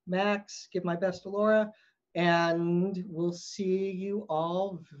in. Max, give my best to Laura, and we'll see you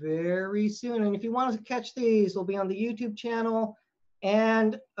all very soon. And if you want to catch these, they'll be on the YouTube channel,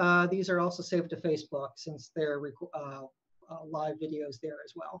 and these are also saved to Facebook since they're live videos there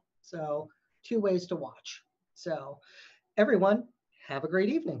as well. So 2 ways to watch. So everyone, have a great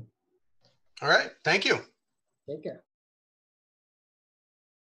evening. All right. Thank you. Take care.